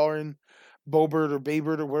Greene and Lauren Boebert or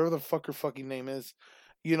Baybert or whatever the fuck her fucking name is,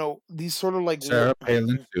 these sort of like Sarah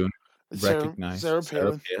Palin soon. Sarah Recognized.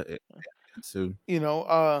 Palin. Soon.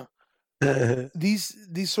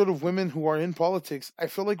 These sort of women who are in politics, I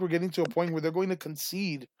feel like we're getting to a point where they're going to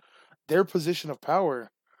concede their position of power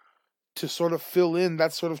to sort of fill in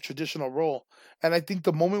that sort of traditional role. And I think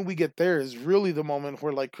the moment we get there is really the moment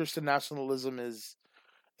where like Christian nationalism is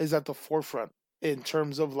at the forefront in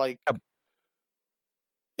terms of like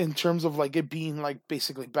it being like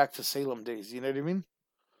basically back to Salem days. You know what I mean?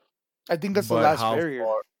 I think that's the But last how barrier.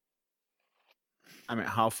 far- I mean,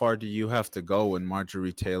 how far do you have to go when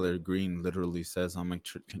Marjorie Taylor Greene literally says, "I'm a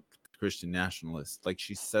Christian nationalist"? Like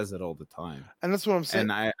she says it all the time. And that's what I'm saying.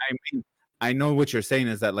 And I mean, I know what you're saying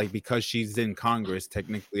is that like because she's in Congress,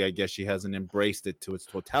 technically, I guess she hasn't embraced it to its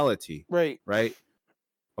totality, Right.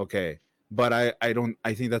 Okay, but I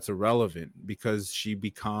think that's irrelevant because she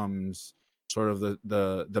becomes sort of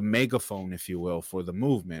the megaphone, if you will, for the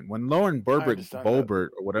movement. When Lauren understand that. Boebert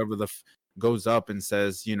or whatever goes up and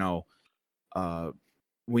says,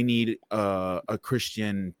 we need a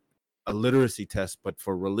Christian a literacy test, but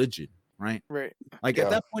for religion, right? Right. Like Yeah. at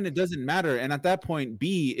that point, it doesn't matter, and at that point,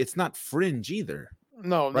 B, it's not fringe either,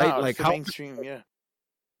 No, right? no, it's Like the how mainstream. Yeah.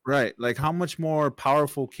 right, like how much more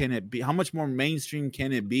powerful can it be? How much more mainstream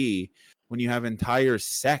can it be when you have entire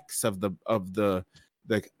sects of the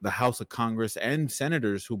House of Congress and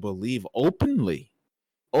senators who believe openly,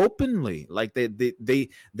 like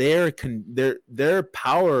their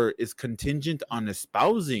power is contingent on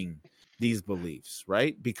espousing these beliefs,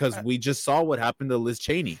 right? Because Uh, we just saw what happened to Liz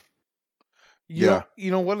Cheney. Yeah.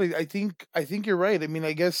 You know what? I think you're right. I mean,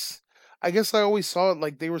 I guess I always saw it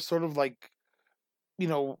like they were sort of like,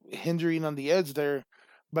 hindering on the edge there.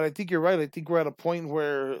 But I think you're right. I think we're at a point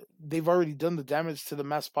where they've already done the damage to the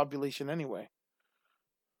mass population anyway.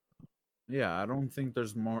 Yeah, I don't think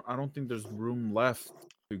there's more. I don't think there's room left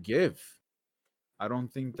to give. I don't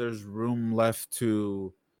think there's room left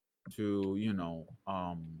to to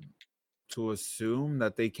assume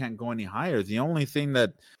that they can't go any higher. The only thing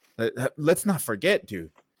let's not forget,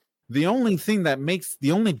 dude. The only thing that makes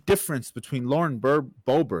the only difference between Lauren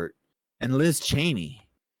Boebert and Liz Cheney,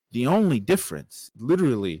 the only difference,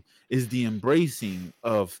 literally, is the embracing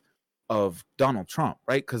of Donald Trump,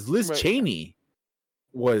 right? Because Liz Right. Cheney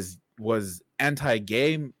was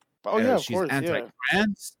anti-gay. Oh yeah, of She's course. Yeah.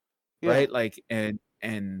 anti-trans, Yeah. right? Like and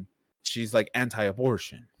she's like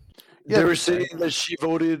anti-abortion. Yeah, They were but- saying that she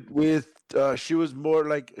voted with. She was more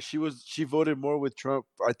like she voted more with Trump.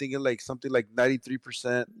 I think in like something like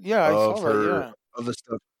 93% Yeah, I saw of that. her Yeah. of the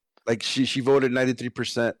stuff. Like she voted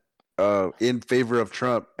 93% in favor of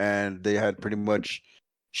Trump, and they had pretty much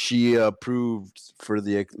she approved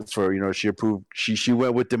she approved she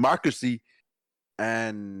went with democracy,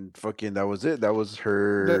 and fucking that was it. That was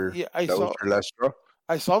her. Yeah, I That saw. was her last straw.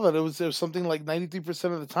 I saw that it was something like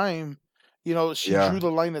 93% of the time, she Yeah. drew the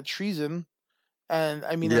line at treason, and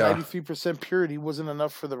I mean, a Yeah. 93% purity wasn't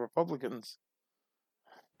enough for the Republicans.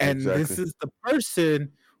 And this Exactly. is the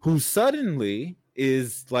person who suddenly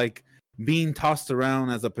is like being tossed around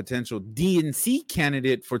as a potential DNC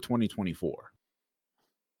candidate for 2024.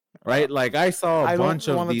 Right? Like I saw a I bunch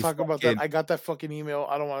don't of want to these talk about fucking- that. I got that fucking email.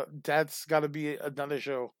 I don't want. That's got to be another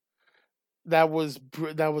show. That was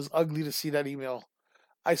ugly to see that email.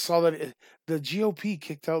 I saw that the GOP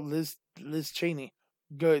kicked out Liz Cheney.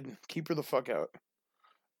 Good, keep her the fuck out.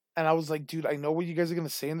 And I was like, dude, I know what you guys are gonna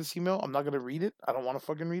say in this email. I'm not gonna read it. I don't want to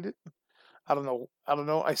fucking read it. I don't know.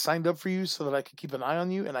 I signed up for you so that I could keep an eye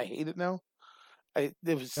on you, and I hate it now. It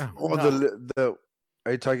was Yeah. Oh, no, the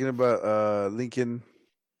are you talking about Lincoln?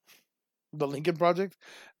 the Lincoln Project.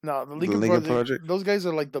 No, the Lincoln, Lincoln Project, Project? Those guys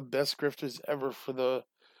are like the best grifters ever for the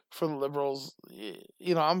liberals.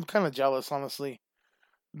 I'm kind of jealous, honestly.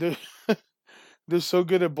 They're they're so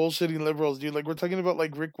good at bullshitting liberals, dude. Like we're talking about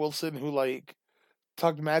like Rick Wilson, who like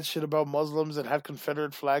talked mad shit about Muslims and had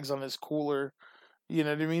Confederate flags on his cooler. You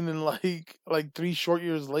know what I mean? And like 3 short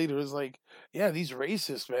years later, it's like, yeah, these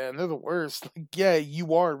racists, man, they're the worst. Like, yeah,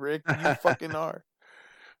 you are, Rick. You fucking are.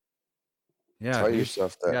 yeah, Tell dude.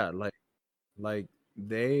 yourself that. Yeah, like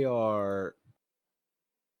they are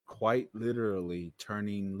quite literally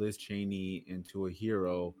turning Liz Cheney into a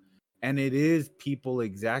hero. And it is people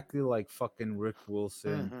exactly like fucking Rick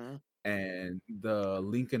Wilson Mhm. and the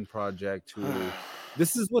Lincoln Project who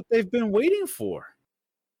this is what they've been waiting for.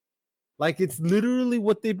 Like it's literally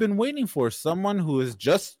what they've been waiting for. Someone who is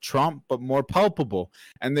just Trump but more palpable.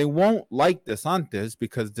 And they won't like DeSantis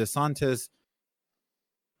because DeSantis,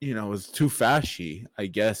 is too fashy, I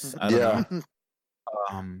guess. I don't Yeah. know.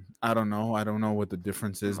 I don't know. I don't know what the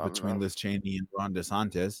difference is Not between enough. Liz Cheney and Ron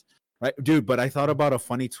DeSantis. Right, dude, but I thought about a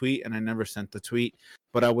funny tweet and I never sent the tweet.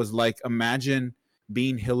 But I was like, imagine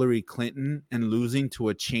being Hillary Clinton and losing to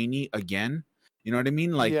a Cheney again. You know what I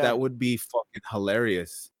mean? Like Yeah. that would be fucking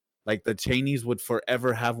hilarious. Like the Cheneys would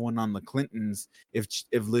forever have one on the Clintons if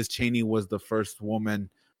Liz Cheney was the first woman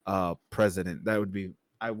president. That would be,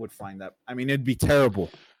 I would find that. I mean, it'd be terrible.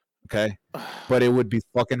 Okay, but it would be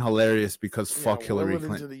fucking hilarious because fuck will Hillary it into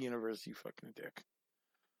Clinton. the universe, you fucking dick.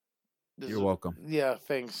 You're welcome. Yeah,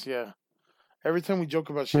 thanks. Yeah. Every time we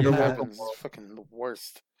joke about shit You're that welcome. happens, it's fucking the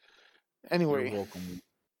worst. You're Anyway,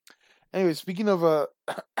 welcome. speaking of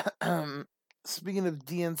speaking of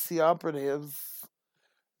DNC operatives,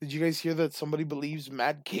 did you guys hear that somebody believes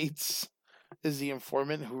Matt Gaetz is the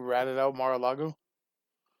informant who ratted out Mar-a-Lago?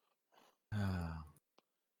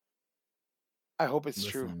 I hope it's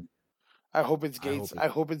true. Listen, I hope it's I hope Gates. it- I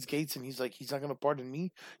hope it's Gates, and he's like, he's not gonna pardon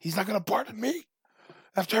me. He's not gonna pardon me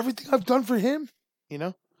after everything I've done for him. You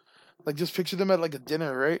know, like just picture them at like a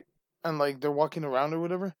dinner, right? And like they're walking around or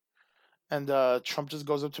whatever, and Trump just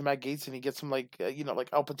goes up to Matt Gaetz and he gets him like like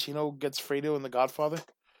Al Pacino gets Fredo in The Godfather.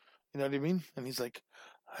 You know what I mean? And he's like,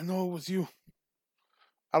 I know it was you.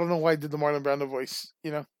 I don't know why I did the Marlon Brando voice,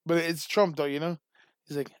 but it's Trump though,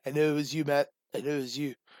 He's like, I know it was you, Matt. I know it was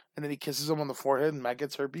you, and then he kisses him on the forehead, and Matt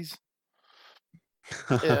gets herpes.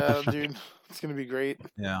 Yeah, dude, it's gonna be great.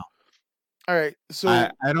 Yeah. All right, so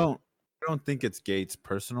I don't think it's Gates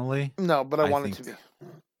personally. no, but I want it to be.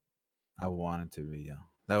 I want it to be. Yeah,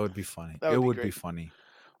 that would be funny. That It would be would be great. funny.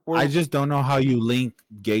 We're- I just don't know how you link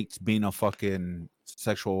Gates being a fucking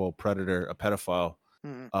sexual predator, a pedophile,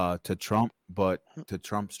 Mhm. to Trump, but to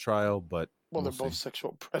Trump's trial. But Well, they're we'll both see.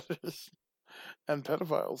 sexual predators and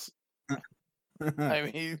pedophiles.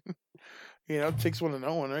 I mean, it takes one to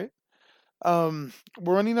know one, right?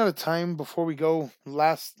 We're running out of time. Before we go,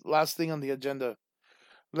 last thing on the agenda.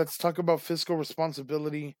 Let's talk about fiscal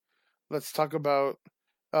responsibility. Let's talk about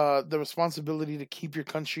the responsibility to keep your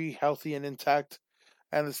country healthy and intact.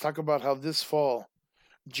 And let's talk about how this fall,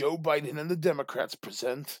 Joe Biden and the Democrats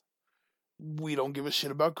present, we don't give a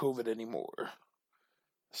shit about COVID anymore.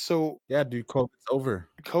 So yeah, dude, COVID's over.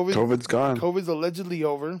 COVID's gone. COVID's allegedly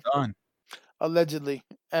over. Done. Allegedly.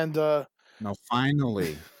 And no,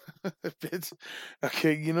 finally. It's,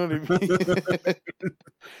 okay, you know what I mean?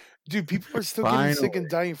 Dude, people are still getting sick and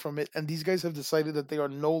dying from it, and these guys have decided that they are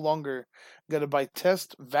no longer gonna buy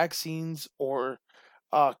tests, vaccines, or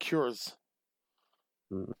cures.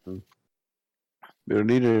 Mm-hmm. We don't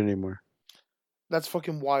need it anymore. That's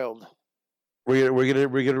fucking wild. We're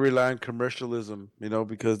gonna rely on commercialism,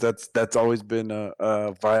 because that's always been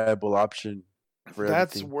a viable option for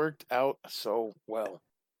That's everything. worked out so well.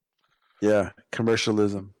 Yeah,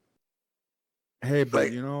 commercialism. Hey,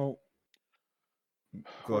 but Like-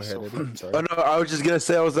 go ahead, Eddie. Sorry. Oh no, I was just gonna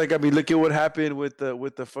say, I was like, look at what happened with the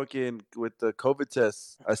COVID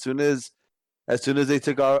tests. As soon as they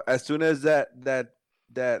took out, as soon as that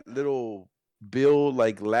little bill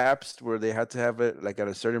like lapsed where they had to have it like at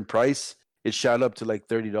a certain price, it shot up to like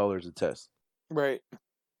 $30 a test. Right.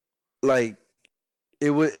 Like it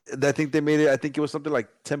was, I think they made it. I think it was something like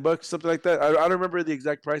 $10, something like that. I don't remember the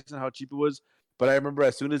exact price and how cheap it was, but I remember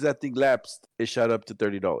as soon as that thing lapsed, it shot up to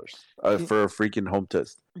 $30 for a freaking home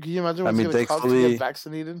test. Can you imagine what's going to cost to get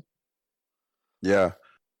vaccinated? Yeah,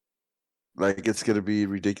 like it's going to be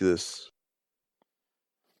ridiculous.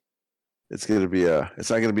 It's going to be it's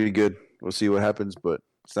not going to be good. We'll see what happens, but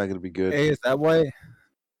it's not going to be good. Hey, is that why?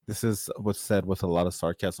 This is what's said with a lot of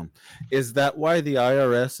sarcasm. Is that why the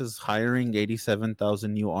IRS is hiring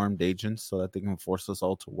 87,000 new armed agents so that they can force us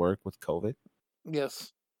all to work with COVID?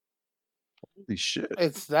 Yes. Holy shit!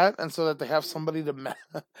 It's that, and so that they have somebody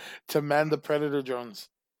to man the predator drones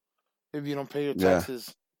if you don't pay your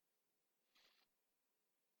taxes.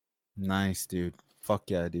 Nice, dude. Fuck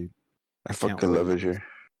yeah, dude. I fucking love it here.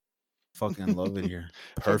 Fucking love it here.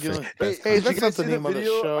 Perfect. Hey, that's not the name of the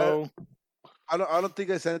show. I don't think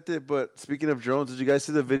I sent it, but speaking of drones, did you guys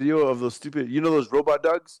see the video of those stupid, those robot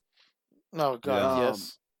dogs? Oh god,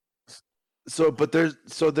 yes. So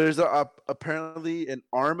there's apparently an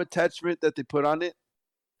arm attachment that they put on it,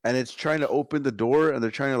 and it's trying to open the door, and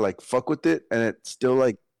they're trying to like fuck with it, and it still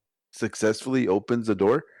like successfully opens the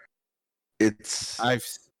door.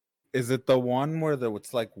 Is it the one where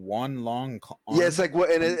it's like one long arm? Yeah, it's like what,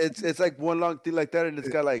 and it's like one long thing like that, and it's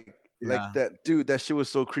got like that, dude. That shit was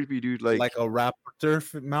so creepy, dude. Like a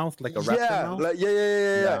raptor mouth, like a raptor mouth.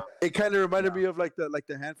 Yeah. It kind of reminded me of like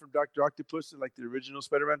the hand from Dr. Octopus and like the original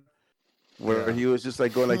Spider-Man, where he was just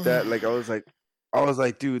like going like that. Like I was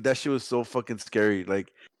like, dude, that shit was so fucking scary.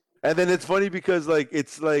 Like, and then it's funny because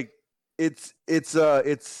it's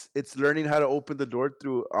learning how to open the door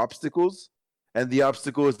through obstacles, and the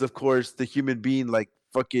obstacle is of course the human being like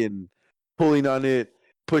fucking pulling on it,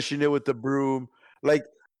 pushing it with the broom, like.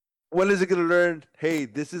 When is it gonna learn? Hey,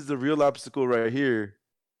 this is the real obstacle right here.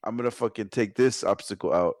 I'm gonna fucking take this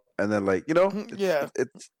obstacle out, and then like it's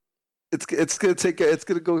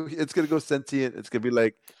gonna go sentient. It's gonna be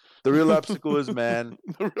like the real obstacle is man.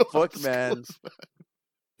 Fuck man.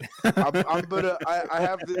 I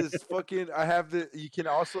have this fucking. You can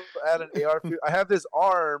also add an AR. I have this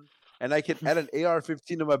arm, and I can add an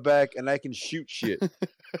AR-15 to my back, and I can shoot shit.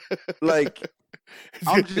 Like.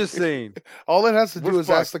 I'm just saying. All it has to do is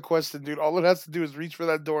ask the question, dude. All it has to do is reach for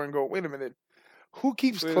that door and go, wait a minute. Who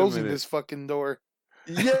keeps closing this fucking door?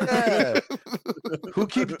 Yeah. Who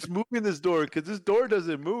keeps moving this door? Because this door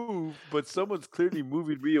doesn't move, but someone's clearly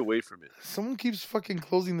moving me away from it. Someone keeps fucking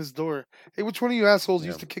closing this door. Hey, which one of you assholes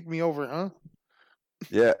used to kick me over, huh?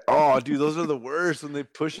 Yeah. Oh, dude, those are the worst when they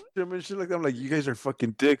push them and shit like that. I'm like, you guys are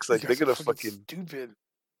fucking dicks. Like, they're gonna fucking stupid.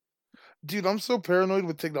 Dude, I'm so paranoid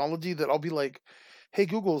with technology that I'll be like, hey,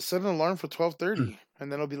 Google, set an alarm for 12:30.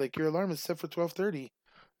 And then I'll be like, your alarm is set for 12:30.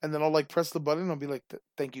 And then I'll like press the button. I'll be like,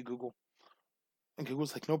 thank you, Google. And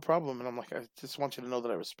Google's like, no problem. And I'm like, I just want you to know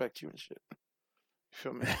that I respect you and shit. You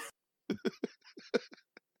feel me?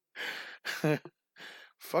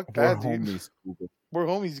 Fuck We're that, dude. homies, Google. We're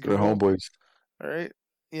homies, We're Google. homeboys. All right.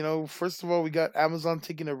 You know, first of all, we got Amazon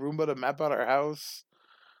taking a Roomba to map out our house.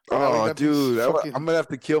 Oh, dude, I'm gonna have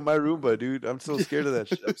to kill my Roomba, dude. I'm so scared of that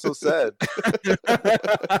shit. I'm so sad.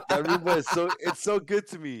 My Roomba is so good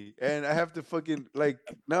to me, and I have to fucking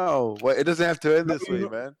no. It doesn't have to end this way,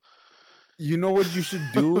 man. You know what you should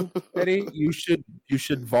do, Eddie? You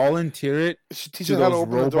should volunteer it teach to how to those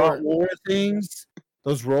open the door. robot war things.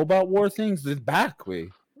 Those robot war things, they're back way.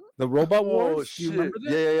 The robot wars. Do you remember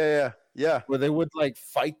that? Yeah. Where they would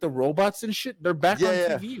fight the robots and shit. They're back on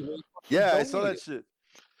TV. Yeah, I saw that shit.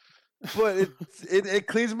 But it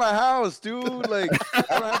cleans my house, dude. Like I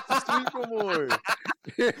don't have to sleep no more.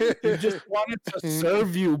 You just wanted to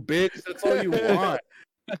serve you, bitch. That's all you want.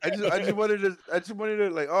 I just wanted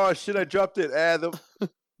to oh shit, I dropped it.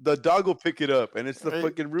 The dog will pick it up, and it's the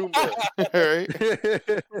fucking Roomba.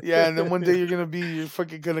 Right? Yeah, and then one day you're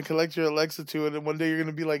fucking gonna collect your Alexa to it, and one day you're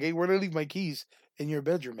gonna be like, hey, where did I leave my keys? In your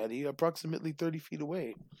bedroom, Eddie, approximately 30 feet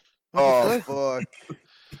away. Oh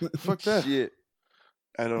fuck. Fuck that. Shit.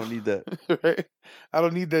 I don't need that. Right? I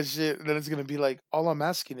don't need that shit. And then it's gonna be like, all I'm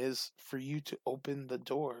asking is for you to open the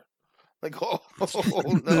door. Like, oh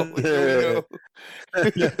no, here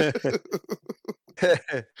we go.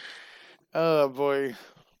 Oh boy.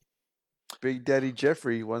 Big Daddy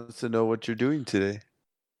Jeffrey wants to know what you're doing today.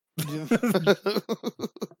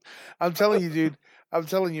 I'm telling you, dude. I'm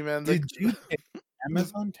telling you, man. Did you pay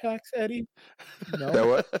Amazon tax, Eddie? No. That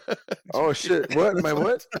what? Oh shit! What? My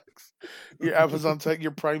what? Your Amazon tax,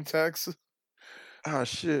 your Prime tax. Oh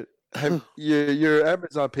shit! Your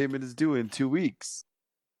Amazon payment is due in 2 weeks.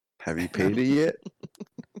 Have you paid it yet?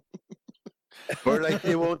 Or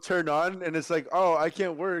it won't turn on, and it's like, oh, I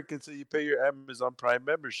can't work until you pay your Amazon Prime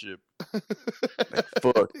membership.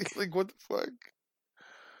 Fuck. It's like, what the fuck?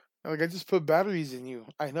 I just put batteries in you.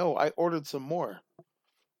 I know. I ordered some more.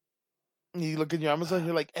 You look in your Amazon,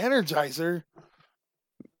 you're like, Energizer.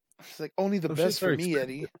 It's like, only the best for me,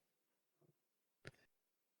 Eddie.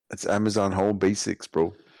 That's Amazon Home Basics,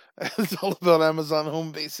 bro. It's all about Amazon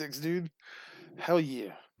Home Basics, dude. Hell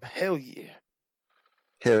yeah. Hell yeah.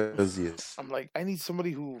 Hells yes. I'm like, I need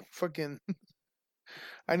somebody who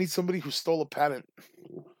I need somebody who stole a patent,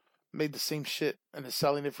 made the same shit, and is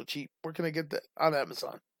selling it for cheap. Where can I get that? On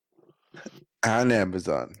Amazon. On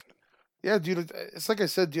Amazon. Yeah, dude. It's like I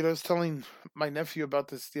said, dude. I was telling my nephew about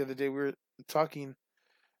this the other day. We were talking,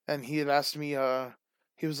 and he had asked me.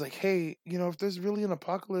 He was like, "Hey, if there's really an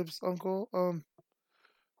apocalypse, Uncle,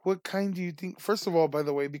 what kind do you think?" First of all, by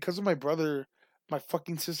the way, because of my brother, my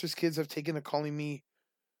fucking sister's kids have taken to calling me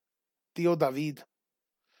Tío David.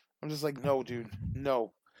 I'm just like, no, dude,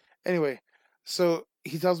 no. Anyway, so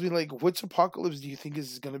he tells me which apocalypse do you think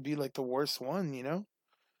is gonna be the worst one?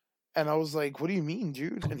 And I was like, what do you mean,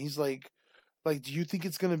 dude? And he's like, do you think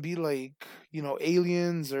it's gonna be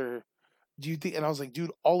aliens, or do you think? And I was like,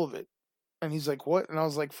 dude, all of it. And he's like, what? And I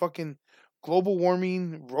was like, fucking global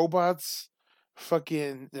warming, robots,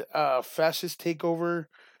 fucking fascist takeover,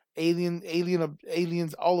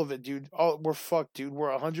 aliens, all of it, dude. We're fucked, dude.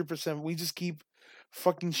 We're 100%. We just keep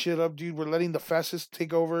fucking shit up, dude. We're letting the fascists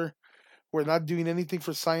take over. We're not doing anything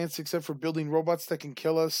for science except for building robots that can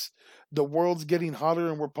kill us. The world's getting hotter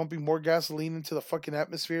and we're pumping more gasoline into the fucking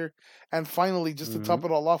atmosphere. And finally, just to top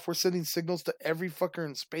it all off, we're sending signals to every fucker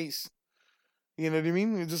in space. You know what I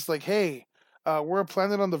mean? We're just like, hey, we're a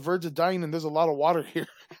planet on the verge of dying and there's a lot of water here.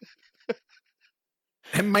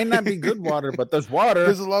 It might not be good water, but there's water.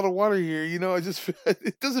 There's a lot of water here.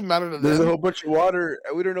 It doesn't matter to them. There's a whole bunch of water.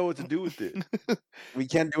 We don't know what to do with it. We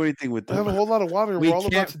can't do anything with it. We have a whole lot of water. We We're all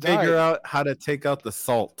about to die. figure out how to take out the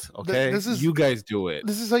salt. Okay, you guys do it.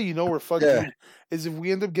 This is how you know we're fucked. Yeah. Is if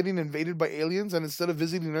we end up getting invaded by aliens, and instead of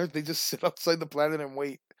visiting Earth, they just sit outside the planet and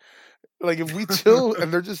wait. If we chill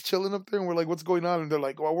and they're just chilling up there, and we're like, "What's going on?" and they're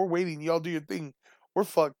like, "Well, we're waiting. Y'all do your thing. We're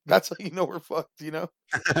fucked." That's how you know we're fucked.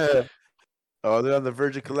 Oh, they're on the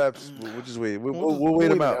verge of collapse. We'll just wait. We'll wait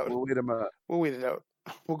them out. We'll wait them out. We'll wait it out.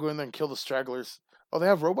 We'll go in there and kill the stragglers. Oh, they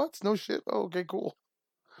have robots? No shit. Oh, okay, cool.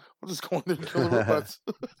 We'll just go in there and kill the robots.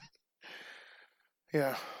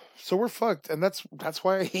 Yeah. So we're fucked, and that's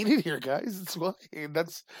why I hate it here, guys. That's why.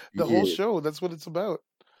 That's the whole show. That's what it's about.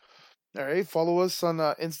 All right. Follow us on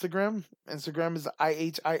Instagram. Instagram is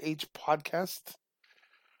IHIH Podcast.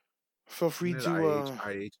 Feel free to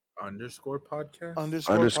IHIH _podcast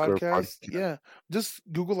podcast. Yeah, just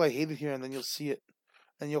Google "I hate it here" and then you'll see it,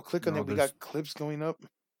 and you'll click on it. We got clips going up.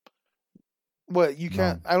 What you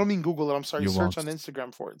can't? I don't mean Google it. I'm sorry. Search on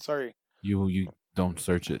Instagram for it. Sorry. You don't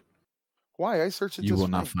search it. Why? I searched it You just will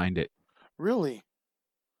not fine. find it. Really?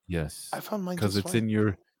 Yes, I found mine because just it's fine. in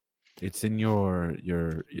your, it's in your,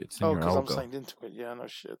 it's in Oh, your because I'm algo. signed into it. Yeah, no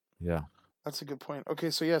shit. Yeah, That's a good point. Okay,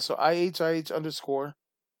 so yeah, so IHIH_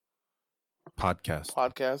 podcast.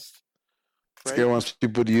 podcast, This guy right? wants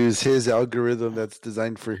people to use his algorithm that's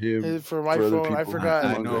designed for him For my for other phone, I people. forgot.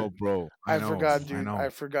 Come I on, know, guy. bro. I forgot, I dude. know. I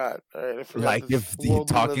forgot. All right, I forgot. Like this if the world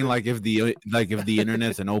we talking live in. like if the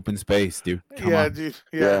internet's an open space, dude. Come Yeah, on. dude.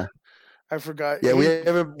 Yeah, Yeah, I forgot. yeah. We Hey,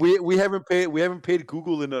 haven't paid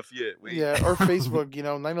Google enough yet. Wait. yeah, or Facebook.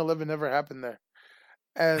 9/11 never happened there,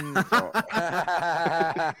 and Oh.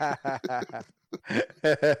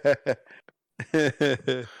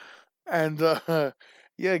 and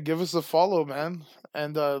yeah, give us a follow, man,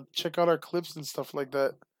 and check out our clips and stuff like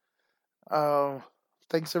that.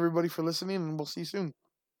 Thanks everybody for listening, and we'll see you soon.